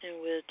 And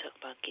we'll talk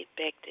about get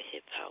back to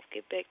hip-hop,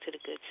 get back to the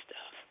good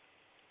stuff.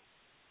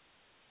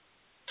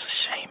 It's a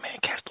shame, man.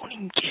 Cats don't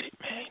even get it,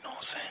 man. You know what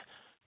I'm saying?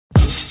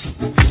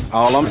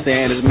 All I'm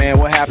saying is,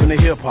 man, what happened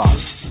to hip-hop?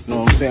 You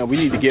know what I'm saying? We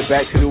need to get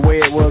back to the way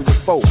it was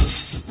before.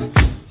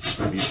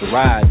 We used to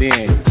ride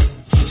then.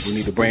 We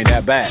need to bring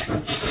that back.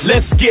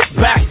 Let's get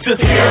back to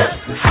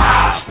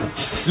hip-hop.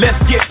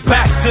 Let's get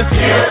back to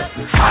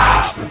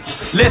hip-hop.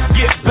 Let's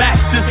get back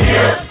to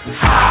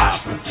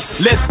hip-hop.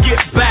 Let's get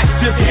back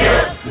to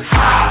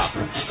hip-hop.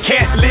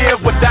 Can't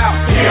live without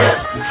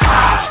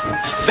hip-hop.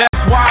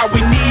 That's why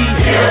we need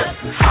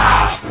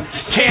hip-hop.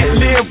 Can't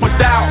live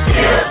without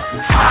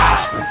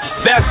hip-hop.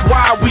 That's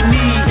why we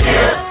need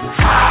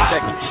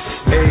hip-hop.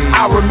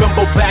 I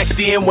remember back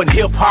then when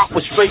hip-hop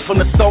was straight from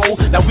the soul.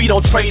 Now we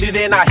don't trade it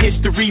in our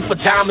history for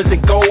diamonds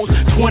and golds.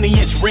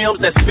 20-inch rims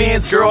that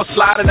spins, girls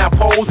sliding our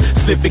poles.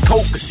 Slipping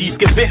coke cause she's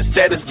convinced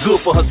that it's good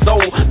for her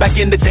soul. Back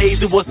in the days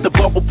it was the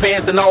bubble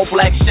pants and all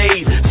black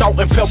shades. Salt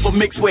and pepper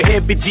mixed with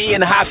heavy D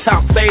and high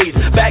top fades.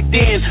 Back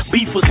then,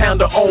 beef was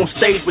handled on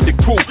stage with the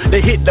crew. They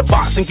hit the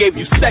box and gave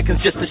you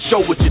seconds just to show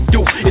what you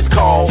do. It's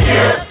called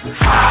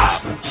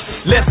hip-hop.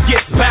 Let's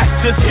get back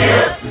to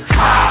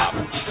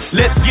hip-hop.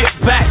 Let's get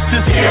back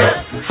to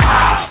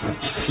hip-hop.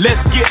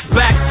 Let's get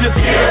back to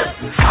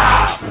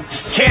hip-hop.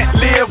 Can't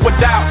live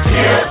without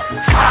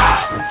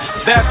hip-hop.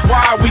 That's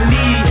why we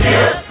need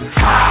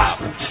hip-hop.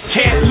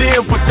 Can't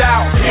live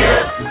without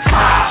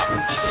hip-hop.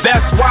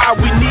 That's why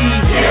we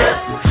need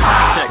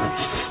hip-hop.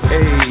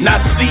 Now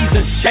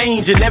seasons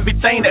change and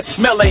everything that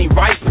smell ain't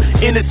right.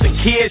 Innocent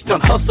kids turn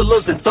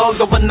hustlers and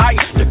thugs overnight.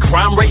 The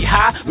crime rate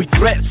high, we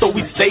threat so we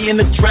stay in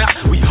the trap.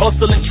 We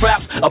hustle and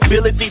traps,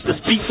 ability to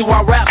speak through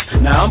our raps.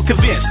 Now I'm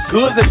convinced,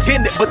 good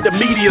intended, but the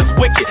media's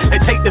wicked.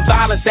 They take the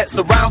violence that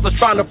surrounds us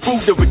trying to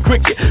prove that we're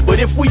cricket. But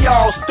if we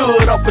all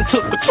stood up and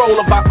took control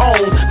of our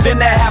own,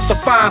 then they have to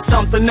find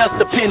something else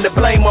to pin the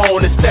blame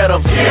on instead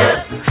of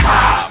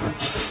hip-hop.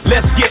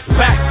 Let's get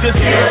back to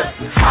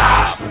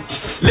hip-hop.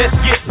 Let's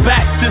get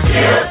back to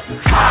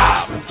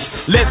hip-hop.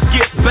 Let's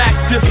get back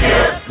to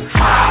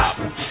hip-hop.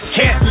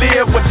 Can't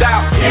live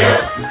without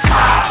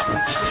hip-hop.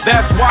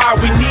 That's why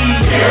we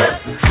need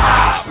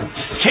hip-hop.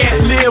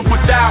 Can't live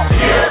without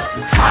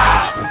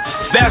hip-hop.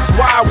 That's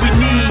why we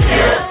need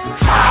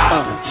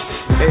hip-hop.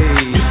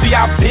 You see,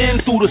 I've been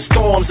through the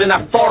storms and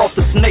I fought off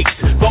the snakes.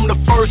 From the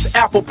first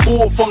apple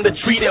pulled from the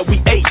tree that we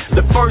ate.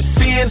 The first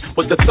sin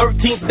was the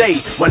 13th day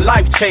when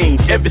life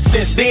changed. Ever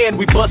since then,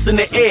 we bust in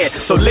the air.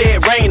 So let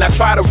it rain. I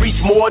try to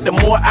reach more. The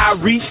more I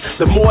reach,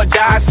 the more it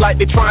dies like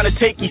they're trying to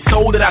take each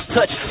soul that I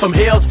touch. From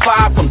hell's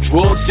fire, from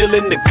drug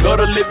dealing to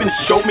gutter living.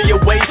 Show me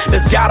a way.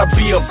 There's gotta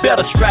be a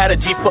better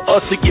strategy for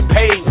us to get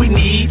paid. We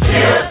need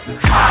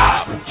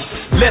hip-hop.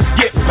 Let's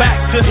get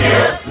back to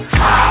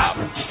hip-hop.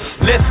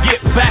 Let's get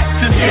back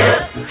to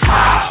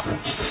hip-hop.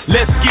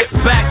 Let's get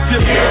back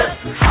to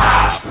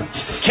hip-hop.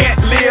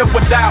 Can't live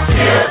without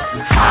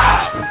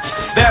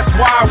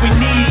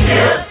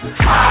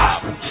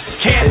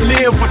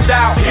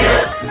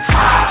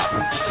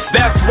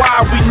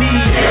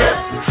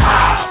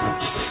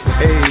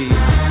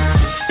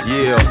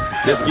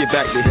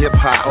back to hip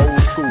hop.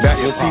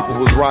 Back when people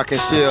was rocking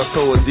shell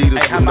toe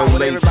Adidas with no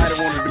laces.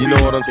 You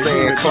know what I'm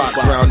saying? Clocks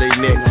around their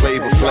neck,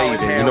 flavor.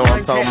 You know what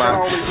I'm talking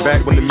about?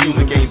 Back when the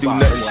music ain't do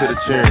nothing to the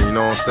tune. You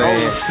know what I'm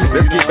saying?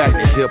 Let's get back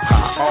to hip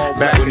hop.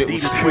 Back when it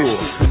was pure.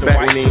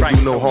 Back when they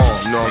ain't do no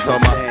harm. You know what I'm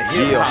talking about?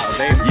 Yeah.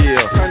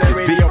 The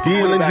big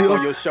deal in here,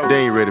 they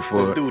ain't ready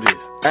for it.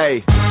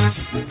 Hey.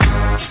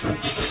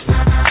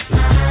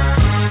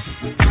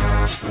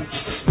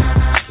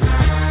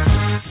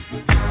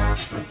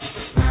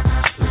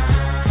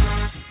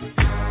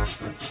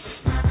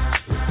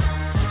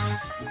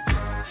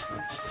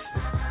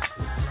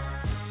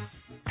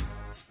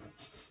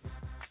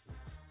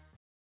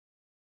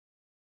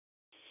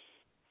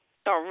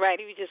 All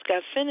righty, we just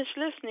got finished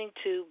listening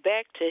to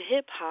Back to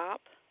Hip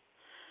Hop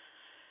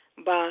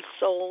by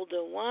Soul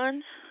the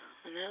One.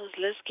 And that was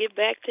Let's Get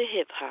Back to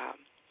Hip Hop.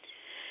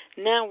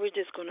 Now we're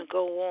just going to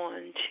go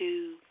on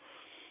to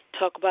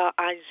talk about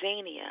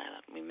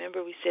Izania.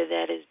 Remember, we said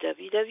that is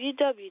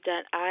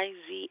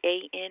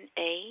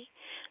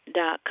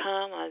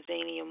www.izana.com,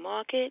 Izania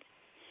Market.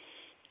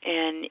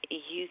 And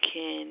you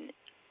can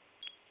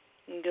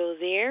go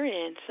there,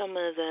 and some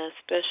of the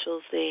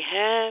specials they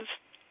have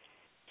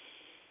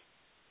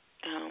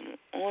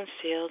on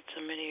sale.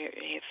 Some of their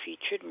have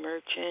featured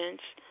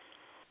merchants.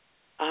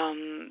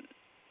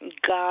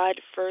 God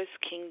First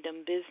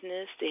Kingdom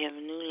Business. They have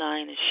a new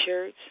line of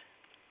shirts.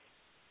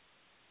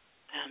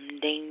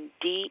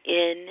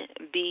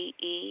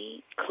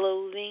 DNBE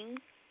Clothing.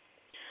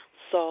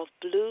 Soft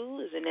Blue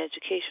is an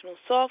educational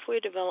software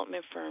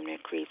development firm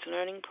that creates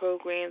learning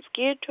programs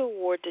geared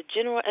toward the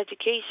general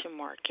education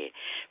market,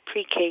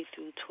 pre-K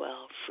through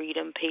 12.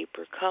 Freedom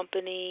Paper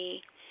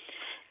Company,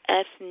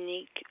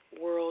 Ethnic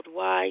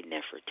Worldwide,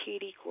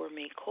 Nefertiti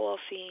Gourmet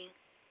Coffee.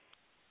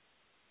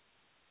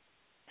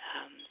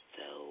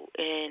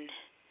 And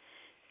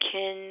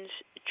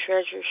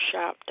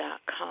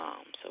KensTreasureShop.com.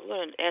 So we're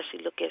going to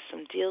actually look at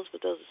some deals,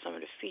 but those are some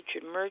of the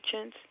featured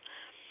merchants.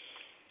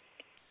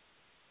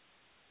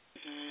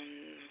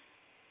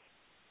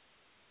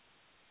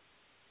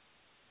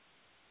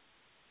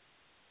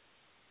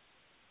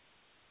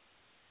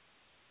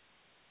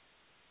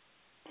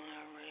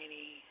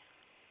 Alrighty.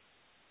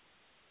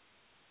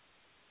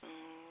 I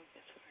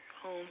guess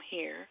we're home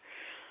here.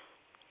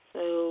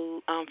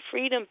 So,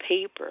 Freedom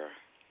Paper.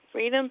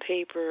 Freedom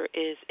Paper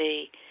is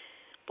a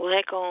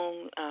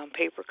black-owned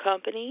paper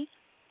company.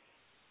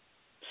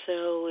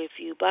 So if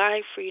you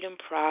buy Freedom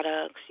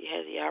products, you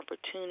have the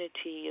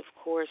opportunity, of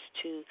course,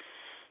 to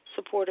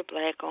support a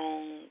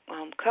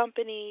black-owned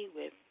company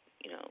with,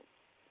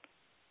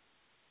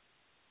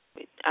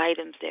 with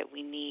items that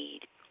we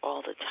need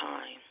all the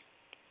time.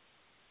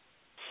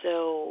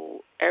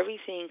 So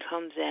everything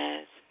comes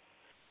as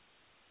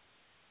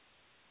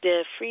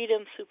the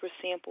Freedom Super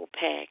Sample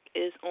Pack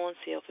is on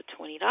sale for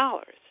 $20.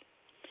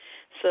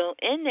 So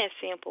in that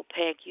sample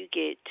pack, you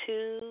get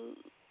 2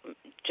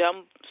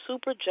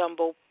 super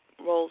jumbo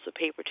rolls of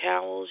paper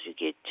towels. You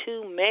get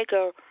 2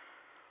 mega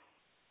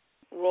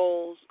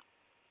rolls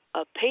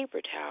of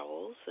paper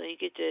towels. So you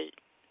get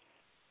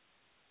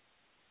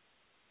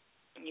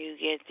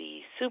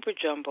the super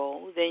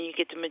jumbo. Then you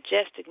get the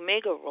majestic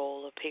mega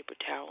roll of paper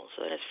towels.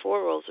 So that's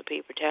 4 rolls of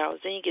paper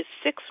towels. Then you get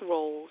 6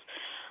 rolls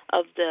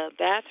of the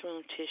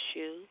bathroom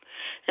tissue,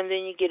 and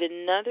then you get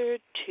another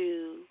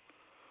 2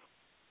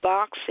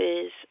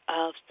 boxes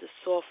of the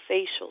soft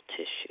facial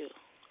tissue.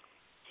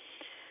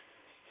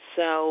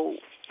 So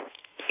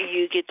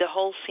you get the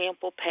whole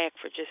sample pack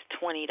for just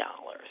 $20.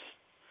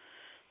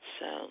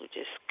 So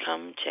just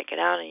come check it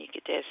out, and you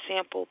get that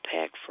sample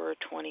pack for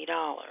 $20.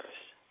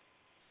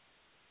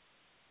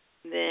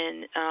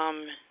 Then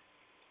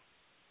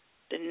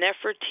the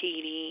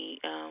Nefertiti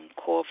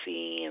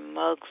coffee and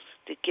mugs,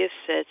 the gift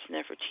sets.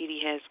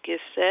 Nefertiti has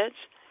gift sets.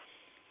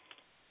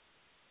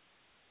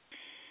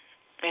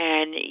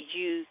 And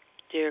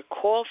their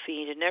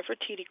coffee, the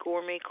Nefertiti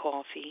Gourmet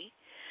Coffee,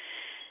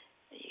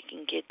 you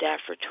can get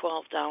that for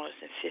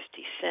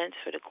 $12.50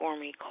 for the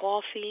gourmet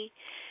coffee.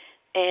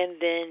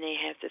 And then they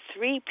have the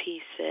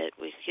 3-piece set,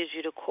 which gives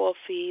you the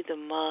coffee, the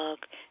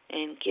mug,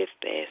 and gift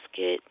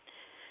basket,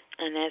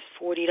 and that's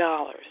 $40.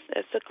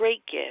 That's a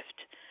great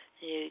gift.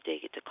 They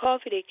get the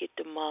coffee, they get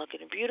the mug,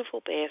 and a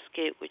beautiful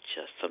basket, which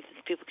is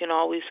something people can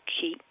always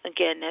keep.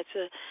 Again, that's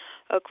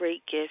a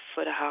great gift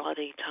for the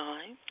holiday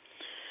time,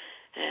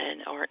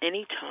 or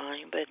any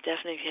time, but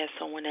definitely if you have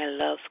someone that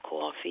loves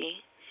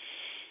coffee.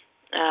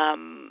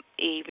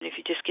 Even if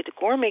you just get the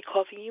gourmet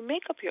coffee, you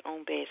make up your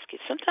own basket.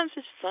 Sometimes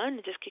it's fun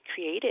to just get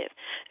creative.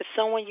 If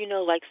someone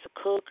likes to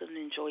cook and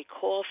enjoy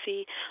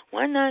coffee,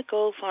 why not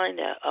go find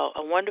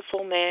a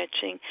wonderful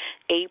matching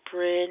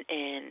apron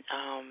and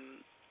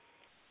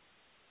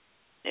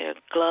a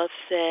glove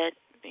set,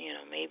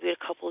 maybe a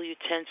couple of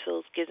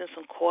utensils, give them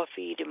some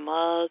coffee, the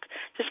mug.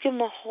 Just give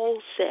them a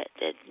whole set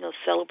that,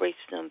 celebrates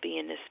them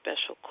being this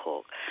special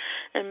cook,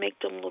 and make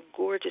them look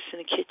gorgeous in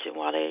the kitchen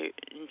while they're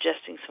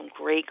ingesting some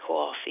great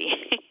coffee.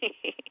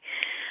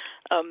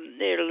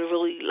 There are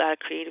really a lot of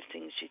creative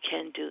things you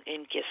can do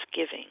in gift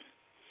giving.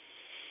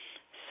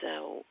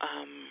 So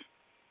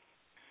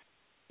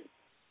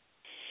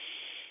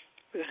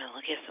We're going to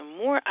look at some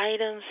more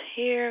items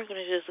here. We're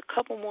going to do just a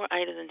couple more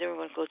items, and then we're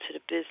going to go to the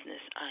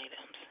business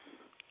items.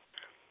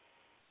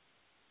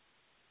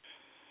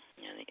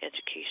 And the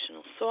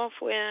educational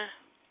software.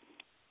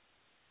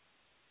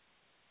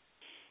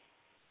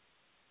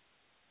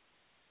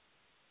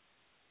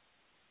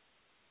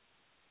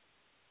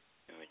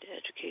 And with the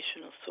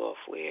educational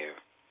software,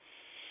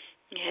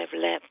 you have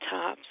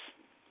laptops.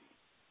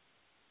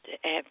 The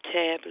App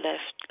Tab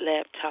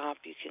laptop,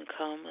 you can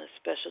come a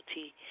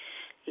specialty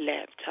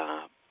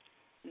laptop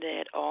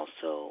that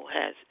also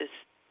is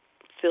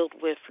filled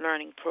with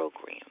learning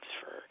programs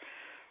for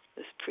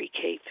this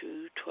pre-K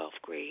through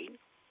 12th grade.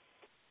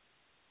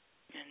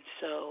 And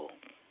so,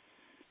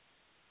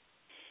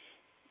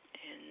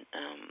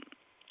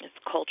 it's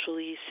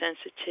culturally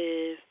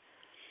sensitive.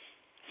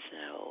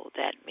 So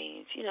that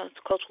means, it's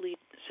culturally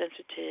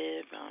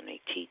sensitive. They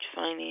teach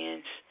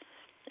finance,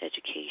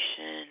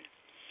 education.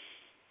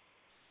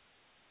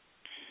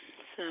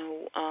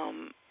 So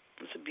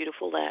it's a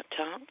beautiful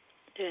laptop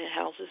that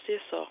houses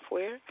their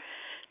software.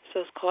 So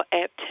it's called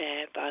App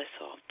Tab by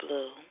Soft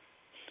Blue.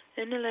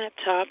 And the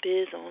laptop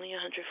is only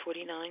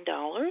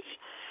 $149.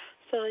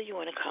 So you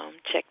want to come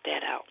check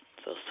that out.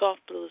 So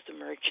Soft Blue is the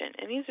merchant.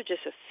 And these are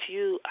just a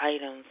few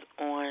items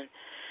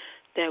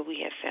that we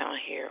have found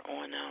here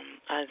on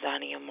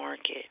Azania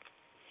Market.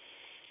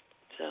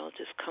 So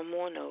just come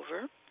on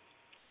over.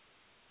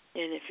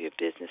 And if you're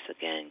a business,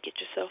 again, get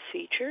yourself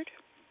featured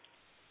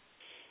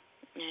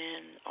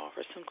and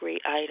offer some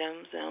great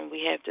items.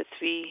 We have the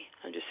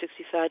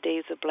 365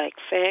 Days of Black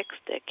Facts.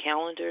 That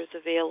calendar is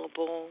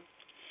available.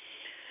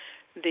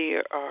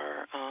 There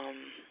are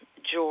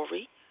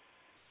jewelry,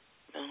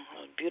 a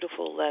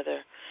beautiful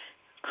leather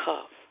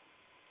cuff.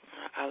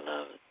 I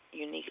love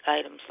unique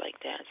items like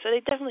that. So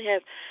they definitely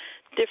have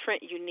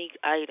different unique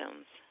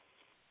items.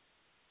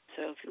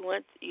 So if you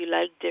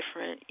like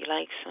different, you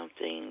like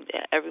something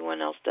that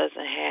everyone else doesn't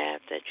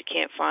have, that you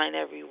can't find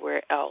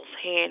everywhere else,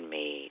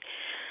 handmade,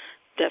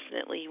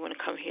 definitely you want to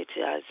come here to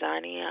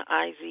Izania,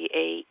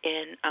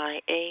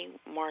 IZANIA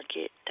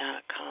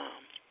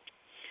market.com.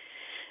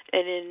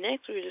 And then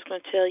next we're just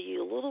going to tell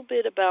you a little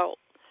bit about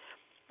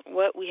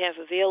what we have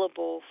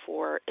available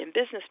in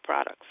business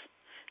products.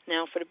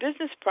 Now, for the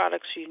business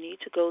products, you need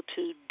to go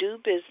to Do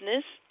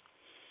Business.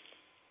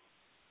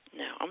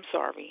 No, I'm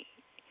sorry.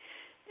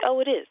 Oh,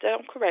 it is.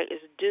 I'm correct.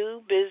 It's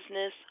Do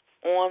Business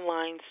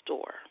Online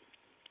Store.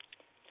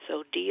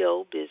 So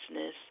DO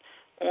Business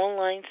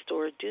Online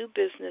Store, Do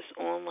Business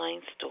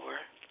Online Store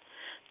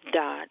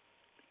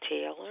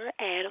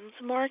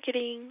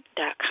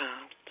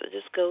TaylorAdamsMarketing.com. So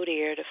just go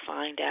there to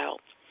find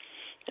out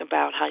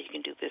about how you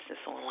can do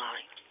business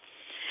online.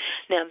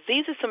 Now,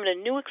 these are some of the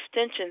new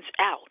extensions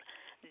out.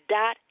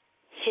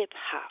 .hip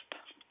hop.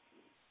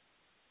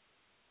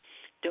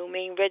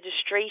 Domain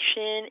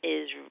registration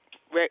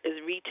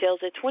retails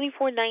at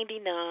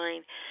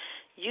 $24.99.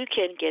 You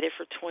can get it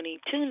for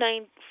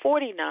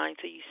 $22.49,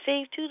 so you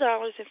save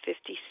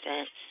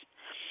 $2.50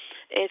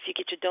 if you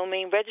get your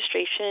domain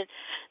registration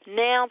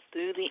now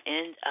through the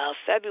end of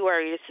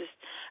February. This is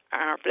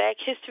our Black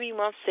History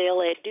Month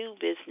sale at Do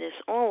Business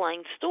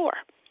Online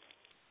Store.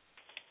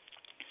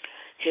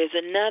 Here's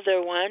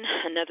another one,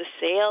 another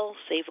sale.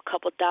 Save a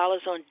couple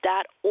dollars on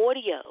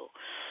 .audio.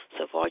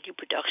 So for all you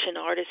production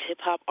artists,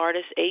 hip-hop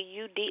artists,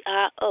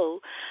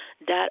 AUDIO,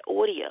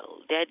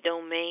 .audio. That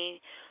domain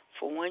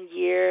for 1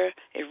 year,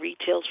 it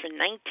retails for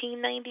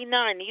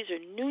 $19.99. These are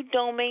new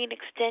domain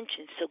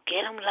extensions, so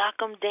get them, lock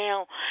them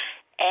down.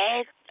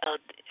 It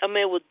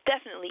will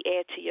definitely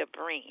add to your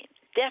brand.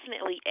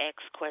 Definitely ask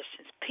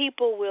questions.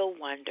 People will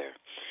wonder,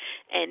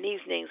 and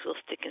these names will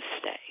stick and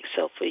stay.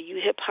 So for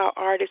you hip-hop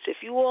artists,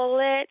 if you all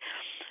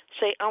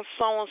say I'm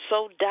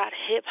so-and-so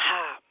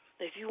 .hip-hop.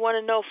 If you want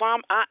to know if I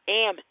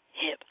am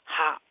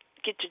hip-hop,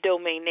 get your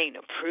domain name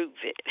to prove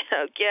it,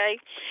 okay?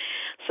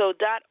 So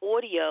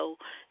 .audio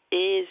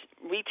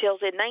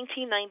retails at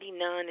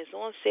 $19.99, is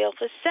on sale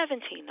for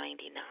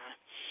 $17.99.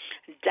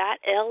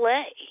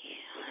 .LA,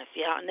 if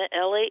you're out in the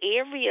LA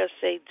area,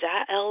 say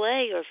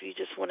 .LA, or if you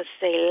just want to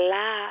say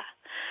La,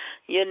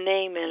 your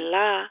name and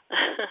La,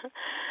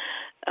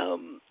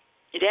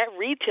 that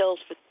retails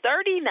for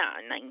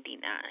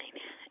 $39.99,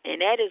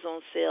 and that is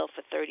on sale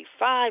for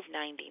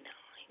 $35.99.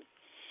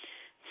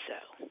 So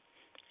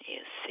you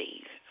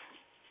save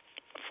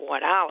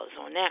 $4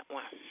 on that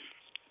one.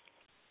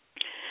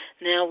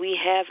 Now we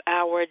have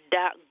our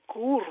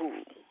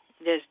 .guru.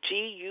 That's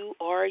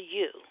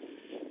GURU.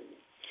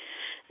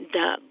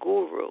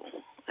 .guru.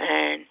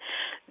 And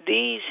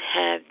these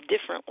have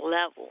different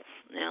levels.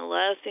 Now, a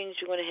lot of things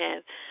you're going to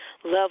have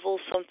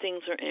levels. Some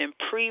things are in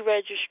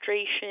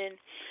pre-registration.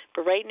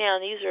 But right now,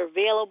 these are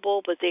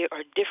available, but they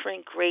are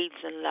different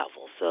grades and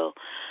levels. So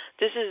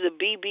this is a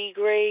BB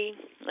grade.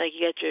 Like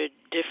you got your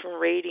different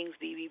ratings,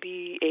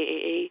 BBB,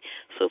 AAA.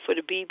 So for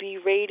the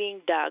BB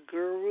rating,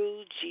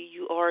 .guru,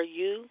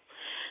 GURU,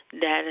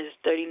 that is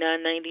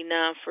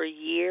 $39.99 for a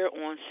year,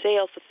 on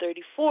sale for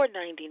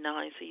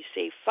 $34.99. So you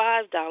save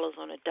 $5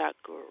 on a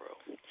 .guru.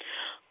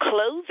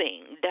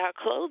 Clothing,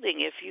 .clothing.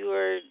 If you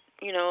are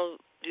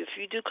if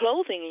you do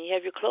clothing and you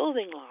have your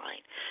clothing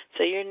line,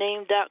 so your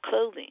name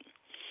 .clothing,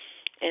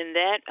 and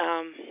that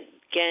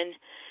again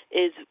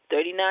is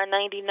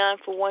 $39.99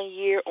 for 1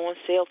 year, on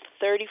sale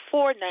for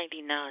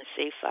 $34.99.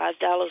 Save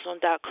 $5 on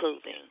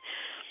 .clothing.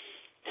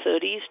 So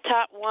these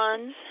top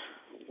ones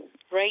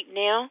right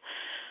now,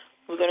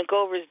 we're going to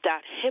go over is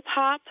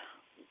 .hiphop,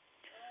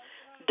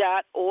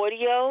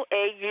 .audio,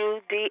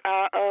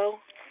 AUDIO,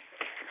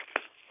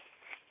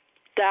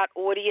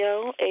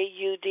 .audio,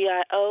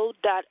 AUDIO,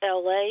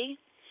 .LA,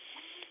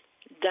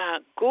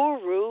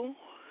 .guru,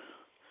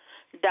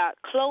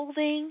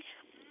 .clothing.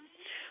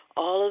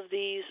 All of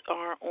these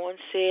are on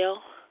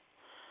sale,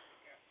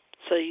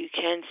 so you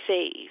can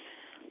save.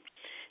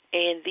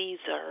 And these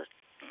are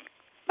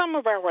some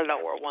of our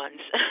lower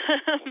ones.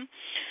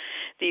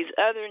 These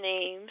other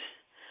names,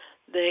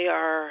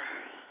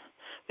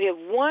 we have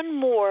one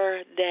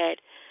more that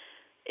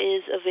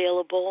is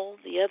available.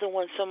 The other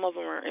one, some of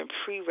them are in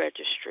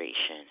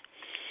pre-registration.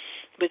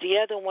 But the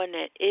other one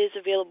that is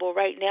available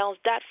right now is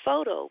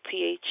 .photo,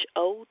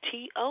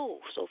 PHOTO.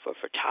 So for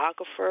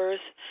photographers,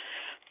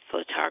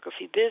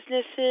 photography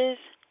businesses,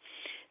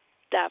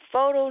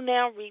 .photo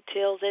now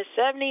retails at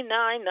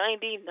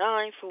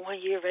 $79.99 for 1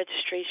 year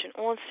registration,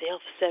 on sale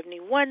for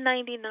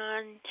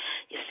 $71.99.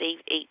 You save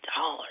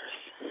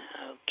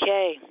 $8.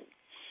 Okay.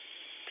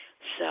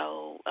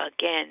 So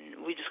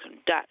again, we just going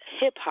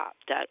 .hiphop,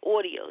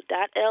 .audio,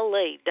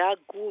 .la,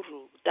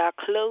 .guru,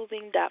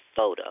 .clothing,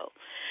 .photo.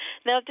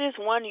 Now, if there's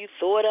one you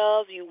thought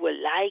of, you would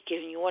like,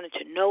 and you wanted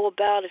to know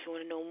about, if you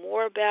want to know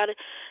more about it,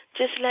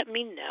 just let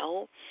me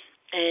know.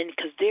 And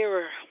because there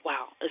are,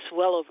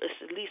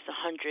 it's at least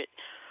 100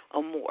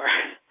 or more.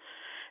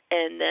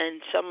 And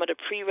then some of the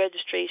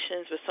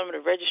pre-registrations, but some of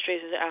the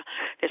registrations,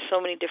 there's so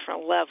many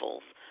different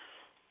levels.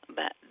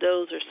 But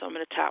those are some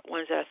of the top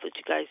ones that I thought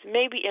you guys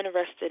may be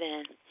interested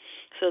in.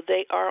 So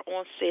they are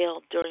on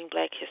sale during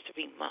Black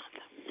History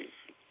Month.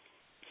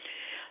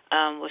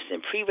 What's in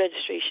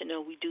pre-registration,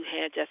 though, we do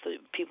have that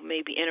people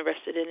may be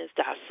interested in is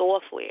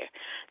 .software,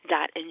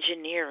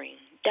 .engineering,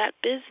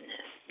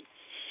 .business.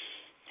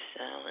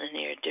 So, and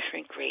there are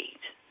different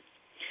grades.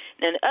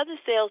 Now, the other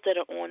sales that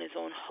are on is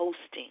on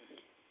hosting.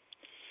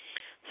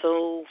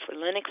 So, for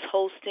Linux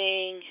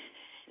hosting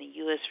in the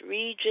U.S.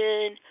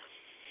 region,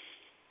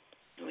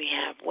 we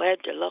have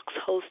Web Deluxe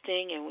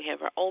hosting, and we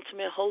have our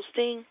Ultimate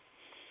hosting.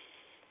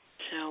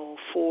 So,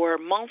 for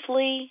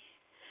monthly,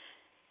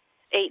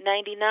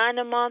 $8.99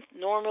 a month.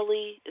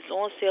 Normally, it's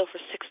on sale for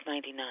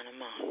 $6.99 a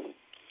month.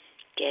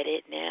 Get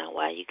it now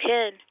while you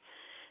can.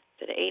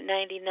 So the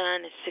 $8.99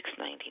 and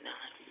 $6.99.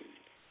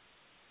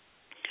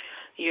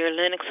 Your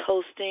Linux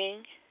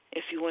hosting,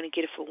 if you want to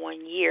get it for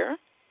 1 year,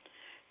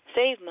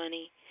 save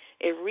money.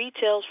 It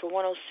retails for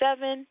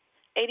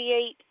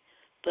 $107.88,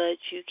 but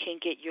you can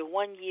get your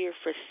 1 year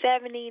for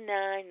 $79.99.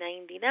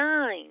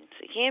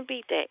 So you can't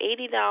beat that.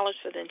 $80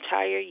 for the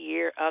entire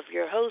year of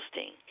your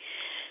hosting.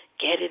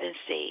 Get it and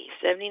save.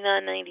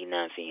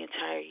 $79.99 for the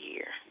entire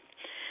year.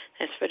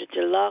 That's for the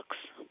deluxe.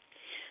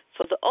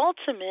 For the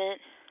ultimate,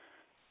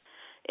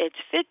 it's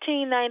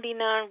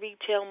 $15.99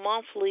 retail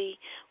monthly,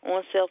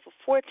 on sale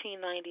for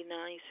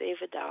 $14.99. You save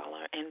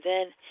 $1. And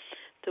then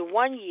the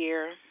 1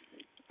 year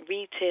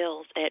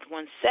retails at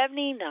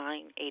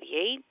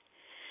 $179.88,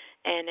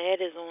 and that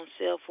is on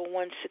sale for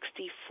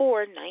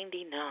 $164.99.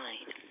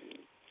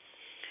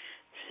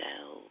 So,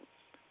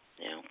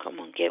 come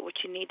on, get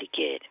what you need to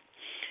get.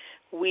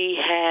 We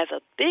have a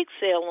big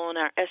sale on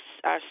our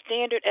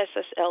standard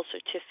SSL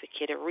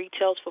certificate. It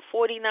retails for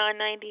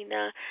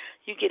 $49.99.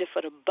 You get it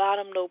for the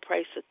bottom low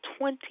price of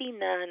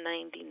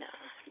 $29.99.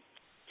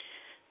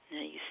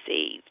 Now you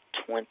save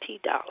 $20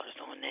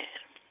 on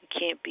that. You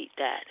can't beat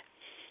that.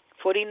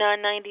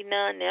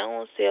 $49.99 now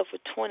on sale for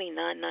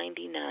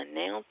 $29.99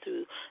 now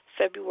through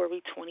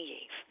February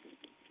 28th.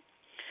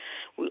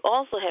 We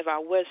also have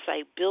our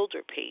website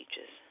builder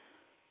pages.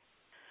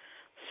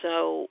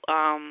 So,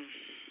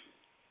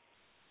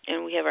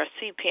 and we have our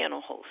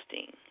cPanel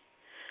hosting.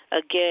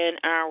 Again,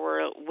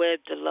 our Web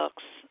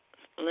Deluxe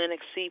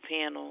Linux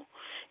cPanel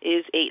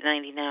is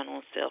 $8.99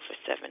 on sale for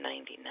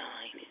 $7.99.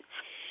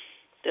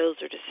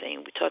 Those are the same.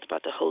 We talked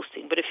about the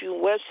hosting. But if you're a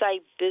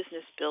website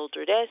business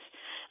builder, that's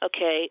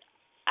okay.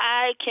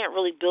 I can't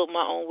really build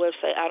my own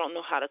website. I don't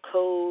know how to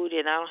code,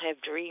 and I don't have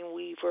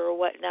Dreamweaver or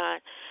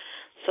whatnot.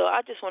 So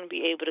I just want to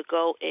be able to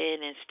go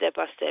in and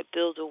step-by-step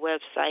build a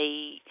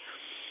website.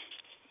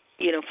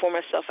 For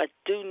myself, I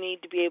do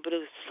need to be able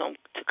to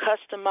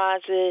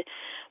customize it,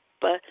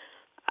 but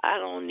I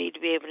don't need to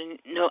be able to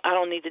know. I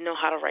don't need to know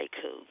how to write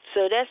code.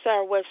 So that's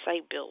our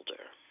website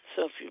builder.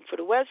 So for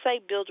the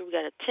website builder, we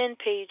got a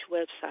 10-page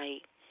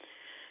website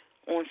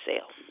on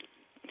sale.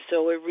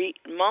 So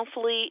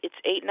monthly, it's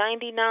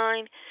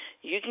 $8.99.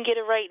 You can get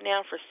it right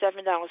now for $7.50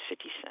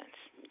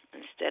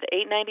 instead of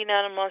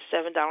 $8.99 a month.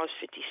 $7.50.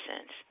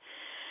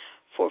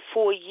 For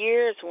 4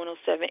 years,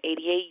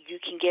 $107.88. You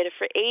can get it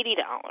for $80.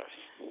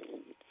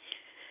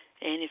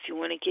 And if you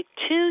want to get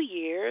 2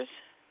 years,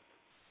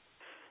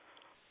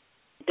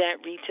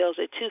 That retails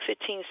at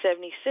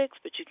 $215.76,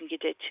 but you can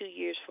get that 2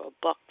 years for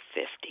 $150.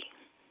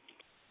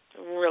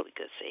 Really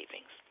good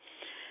savings.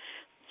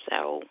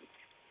 So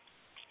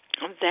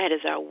that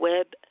is our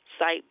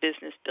website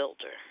business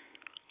builder.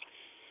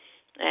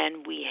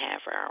 And we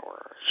have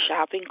our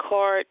shopping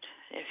cart.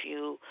 If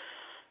you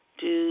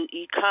do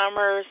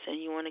e-commerce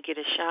and you want to get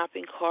a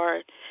shopping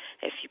cart,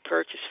 if you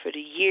purchase for the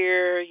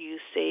year, you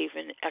save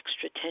an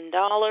extra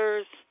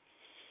 $10.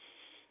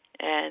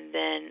 And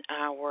then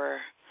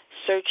our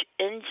search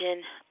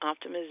engine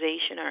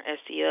optimization, our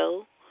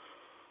SEO,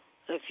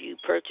 if you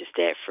purchase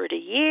that for the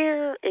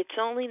year, it's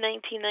only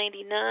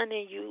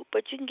 $19.99,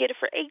 but you can get it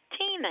for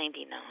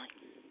 $18.99.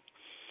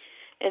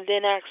 And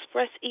then our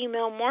express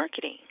email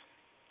marketing.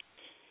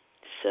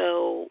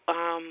 So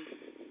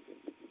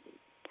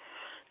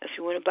if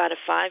you want to buy the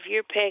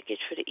 5-year package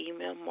for the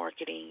email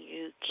marketing,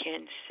 you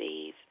can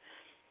save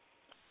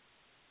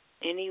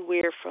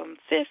anywhere from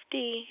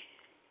 $50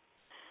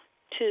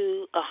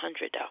 to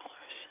 $100,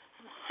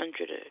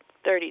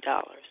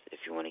 $130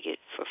 if you want to get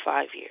for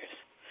 5 years,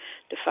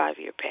 the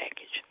 5-year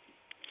package.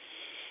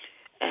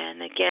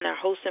 And again, our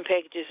hosting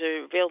packages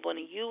are available in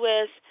the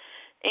U.S.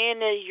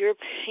 and the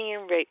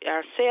European rate.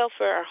 Our sale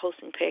for our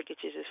hosting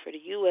packages is for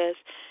the U.S.,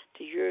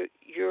 the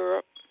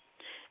Europe,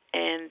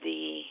 and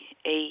the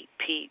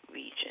AP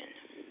region.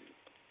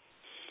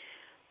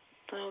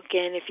 So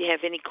again, if you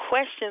have any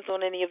questions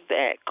on any of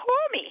that,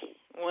 call me.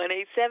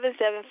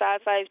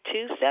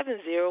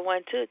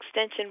 1-877-552-7012,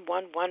 extension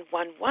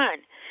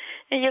 1111.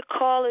 And your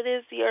call, it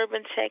is the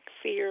Urban Tech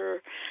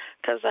Fair,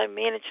 because I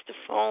manage the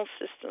phone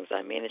systems.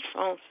 I manage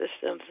phone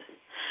systems.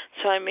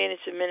 So I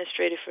manage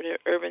administrative for the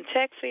Urban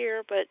Tech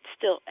Fair, but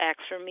still ask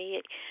for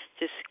me.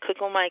 Just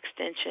click on my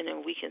extension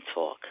and we can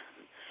talk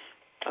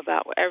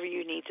about whatever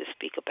you need to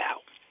speak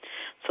about.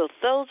 So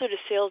those are the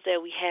sales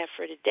that we have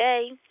for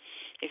today.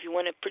 If you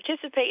want to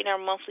participate in our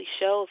monthly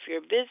show, if you're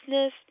a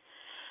business,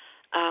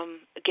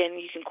 again,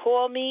 you can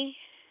call me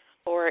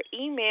or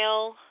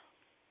email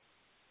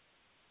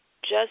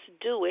Just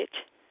Do It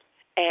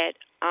at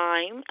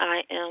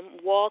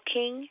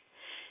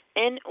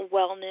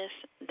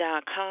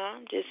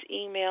IamWalkingInWellness.com. Just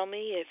email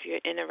me if you're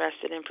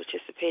interested in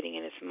participating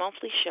in this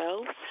monthly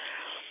show.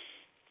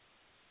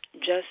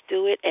 Just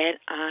do it at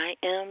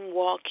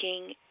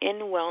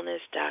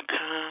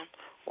IamWalkingInWellness.com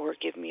or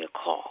give me a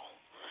call.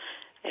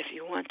 If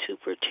you want to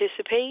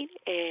participate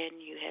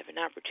and you have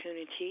an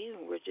opportunity,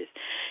 we're just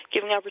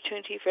giving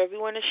opportunity for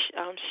everyone to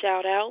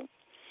shout out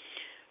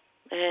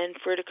and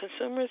for the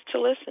consumers to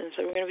listen.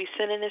 So we're going to be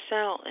sending this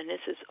out, and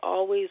this is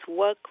always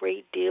what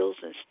great deals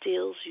and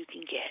steals you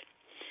can get.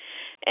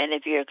 And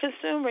if you're a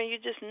consumer and you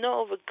just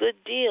know of a good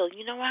deal,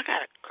 you know,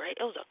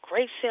 it was a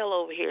great sale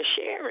over here.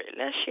 Share it.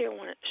 Let's share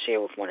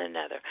with one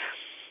another.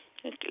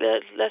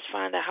 Let's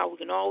find out how we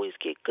can always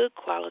get good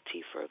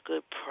quality for a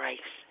good price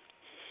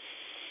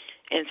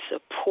and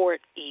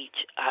support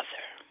each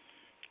other.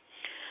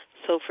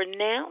 So for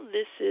now,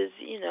 this is,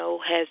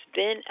 has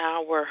been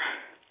our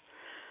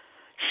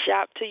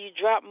Shop Till You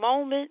Drop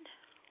moment.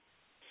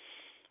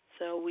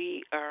 So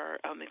we are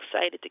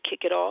excited to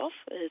kick it off.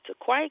 It's a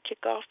quiet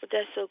kickoff, but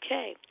that's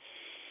okay,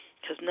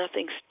 because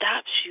nothing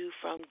stops you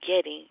from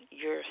getting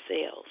your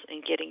sales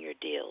and getting your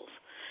deals.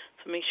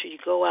 So make sure you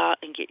go out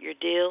and get your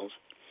deals.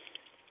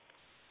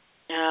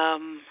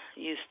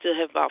 You still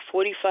have about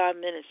 45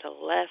 minutes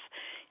left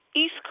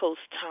East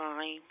Coast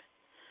time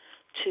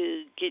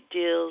to get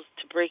deals,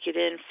 to break it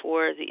in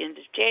for the end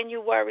of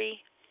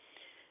January,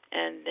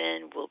 and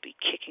then we'll be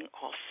kicking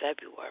off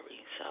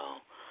February. So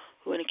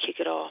we want to kick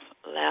it off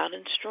loud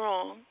and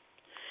strong.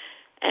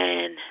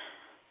 And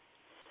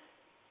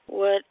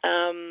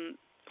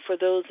for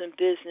those in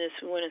business,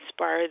 we want to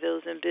inspire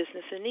those in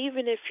business. And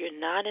even if you're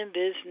not in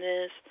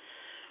business,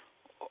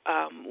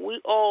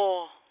 we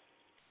all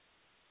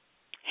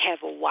have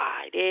a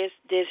why. You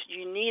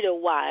need a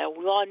why.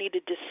 We all need to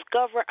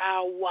discover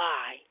our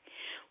why.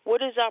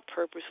 What is our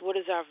purpose? What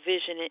is our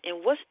vision?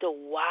 And what's the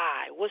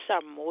why? What's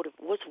our motive?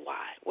 What's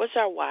why? What's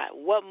our why?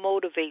 What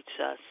motivates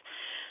us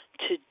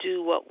to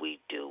do what we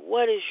do?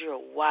 What is your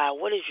why?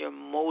 What is your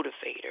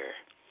motivator?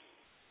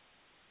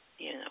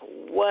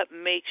 What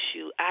makes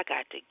you, I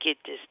got to get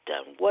this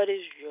done? What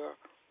is your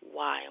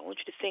why? I want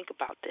you to think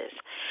about this.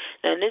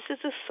 Now, this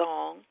is a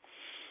song.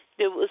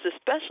 There was a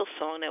special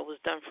song that was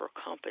done for a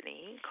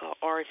company called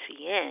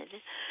RCN,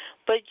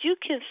 but you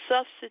can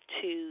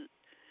substitute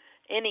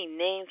any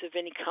names of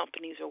any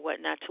companies or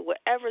whatnot to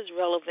whatever is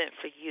relevant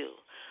for you.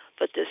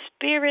 But the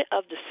spirit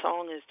of the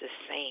song is the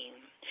same.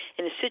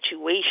 And the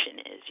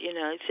situation is, he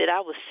said,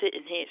 I was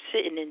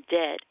sitting in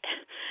debt,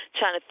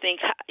 trying to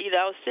think,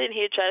 I was sitting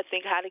here trying to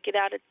think how to get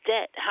out of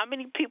debt. How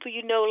many people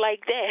you know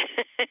like that?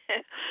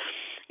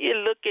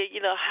 You look at,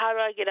 how do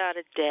I get out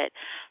of debt?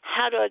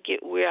 How do I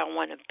get where I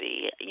want to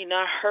be?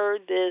 I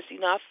heard this,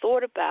 I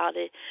thought about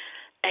it,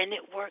 and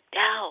it worked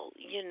out,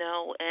 and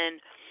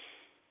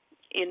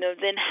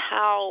then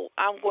how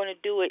I'm going to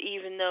do it,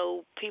 even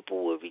though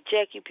people will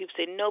reject you. People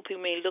say no.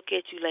 People may look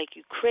at you like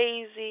you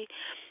crazy.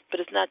 but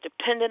it's not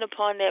dependent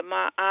upon that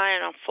my eye,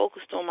 and I'm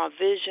focused on my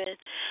vision,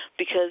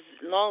 because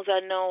as long as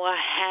I know I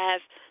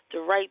have the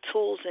right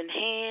tools in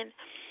hand,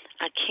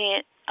 I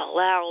can't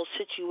allow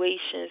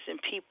situations and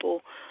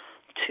people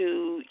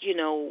to,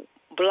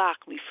 block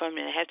me from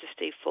it. I have to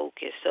stay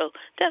focused. So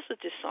that's what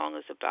this song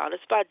is about.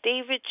 It's by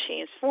David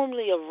Chance,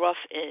 formerly of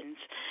Rough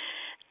Ends.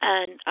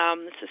 And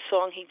it's a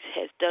song he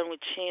has done with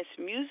Chance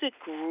Music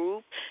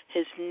Group,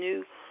 his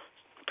new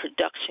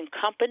production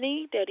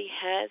company that he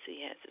has.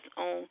 He has his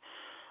own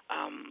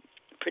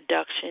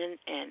production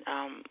and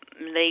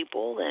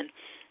label and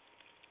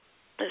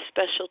the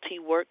specialty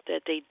work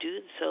that they do.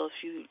 So if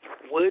you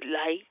would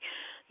like,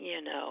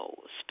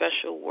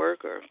 special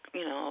work or,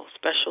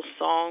 special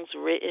songs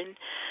written,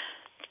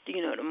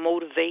 to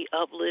motivate,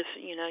 uplift,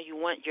 you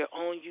want your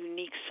own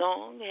unique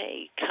song,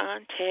 hey,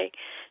 contact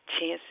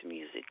Chance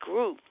Music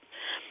Group.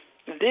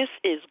 This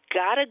is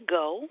Gotta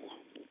Go,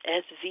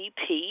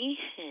 SVP,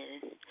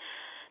 and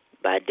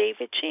by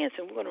David Chance,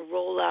 and we're going to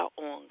roll out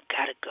on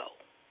Gotta Go.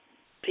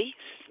 Peace.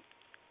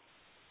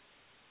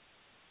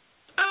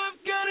 I've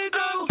gotta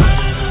go.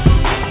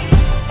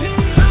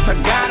 I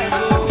gotta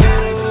go.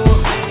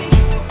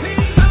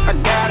 I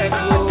gotta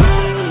go.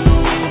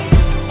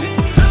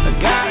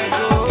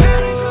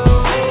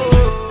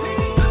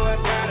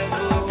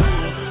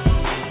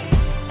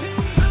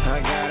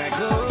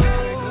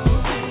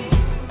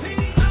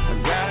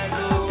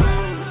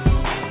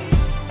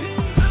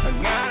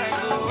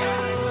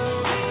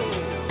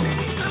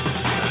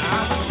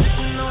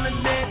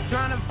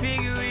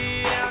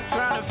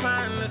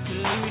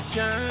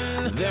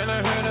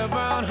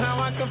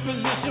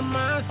 Position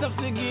myself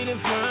to get in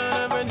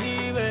front of a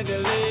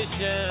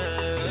deregulation.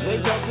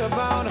 They talk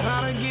about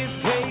how to get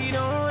paid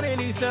on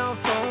any cell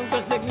phone,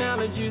 cause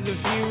technology's the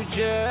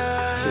future.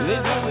 They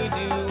tell me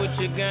do what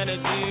you gotta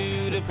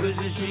do to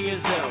position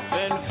yourself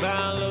and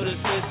follow the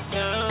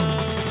system.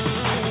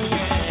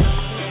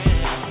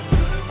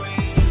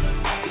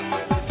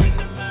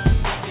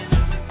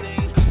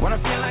 When I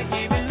feel like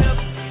giving up,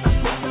 I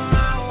stick to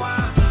my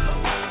why.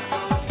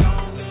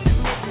 It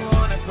makes me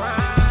wanna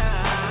cry.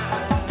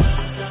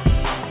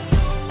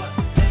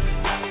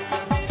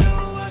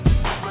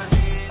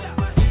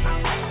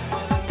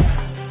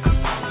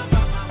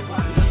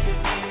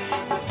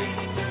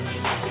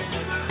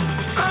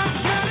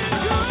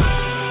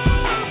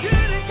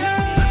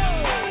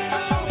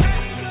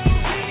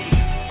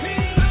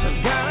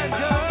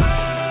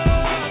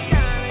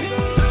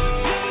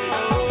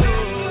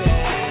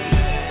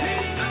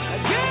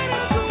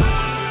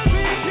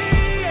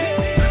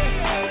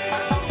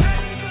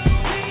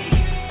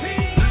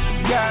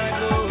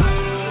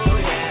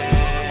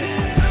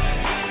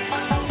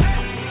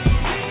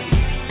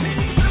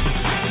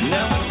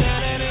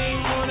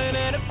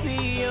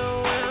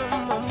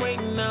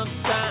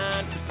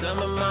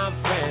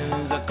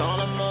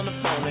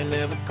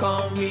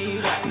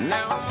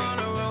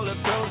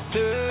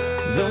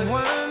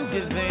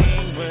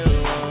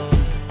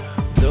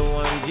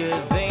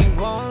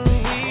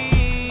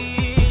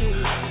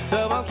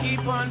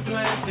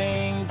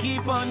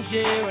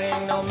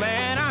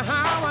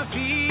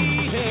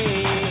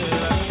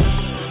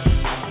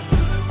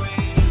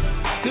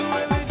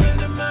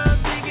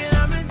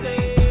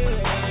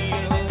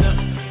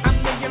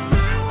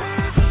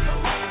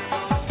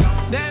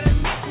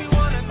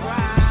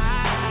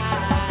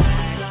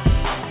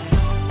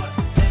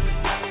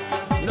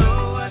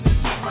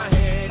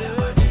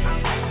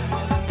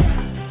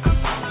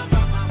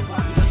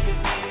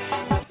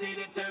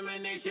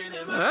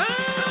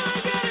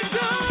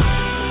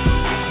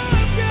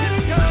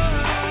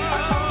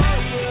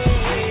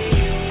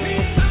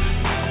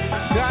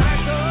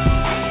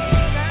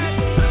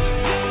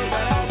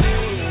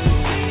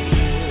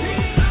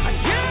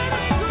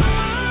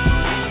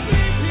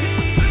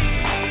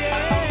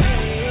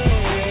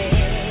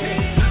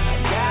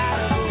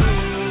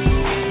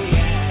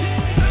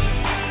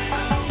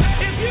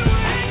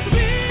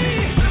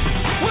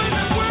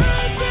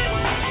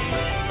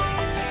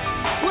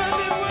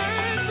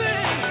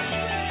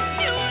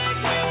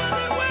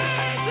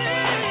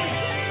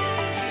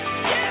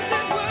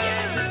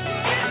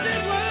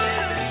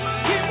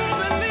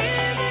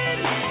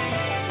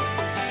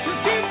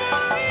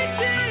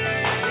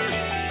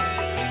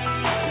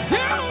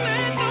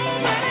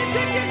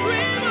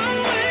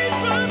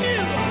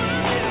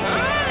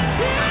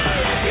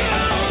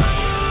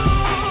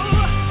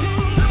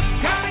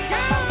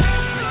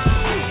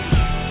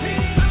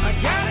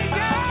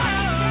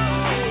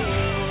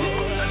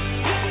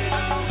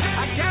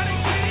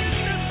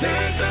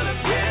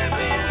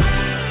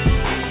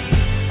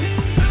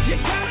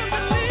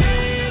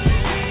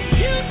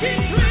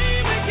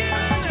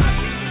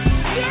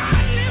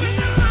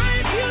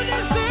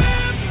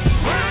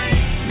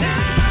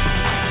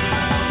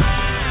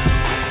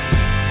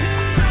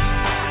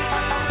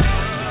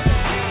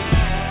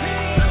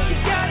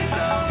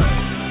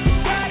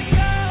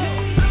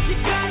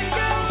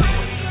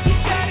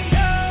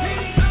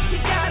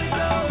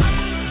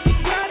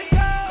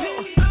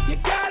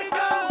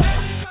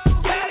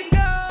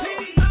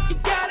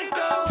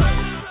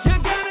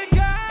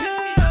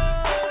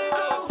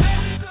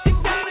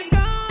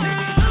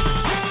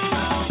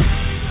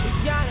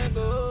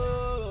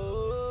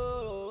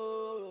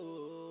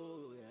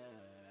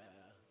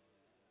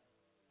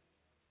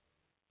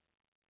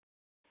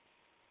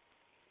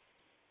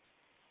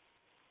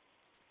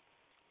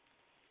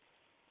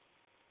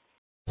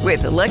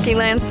 With the Lucky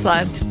Land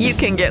Slots, you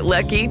can get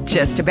lucky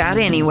just about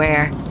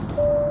anywhere.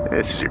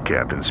 This is your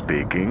captain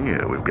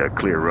speaking. We've got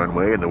clear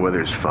runway and the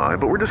weather's fine,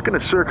 but we're just going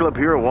to circle up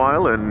here a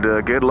while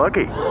and get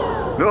lucky.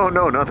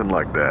 No, nothing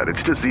like that.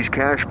 It's just these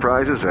cash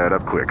prizes add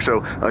up quick.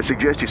 So I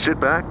suggest you sit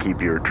back, keep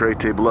your tray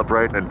table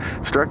upright, and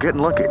start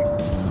getting lucky.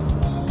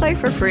 Play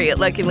for free at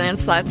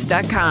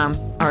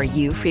LuckyLandSlots.com. Are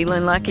you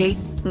feeling lucky?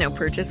 No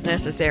purchase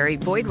necessary.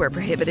 Void where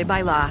prohibited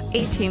by law.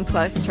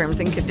 18+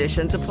 terms and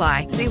conditions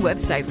apply. See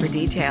website for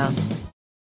details.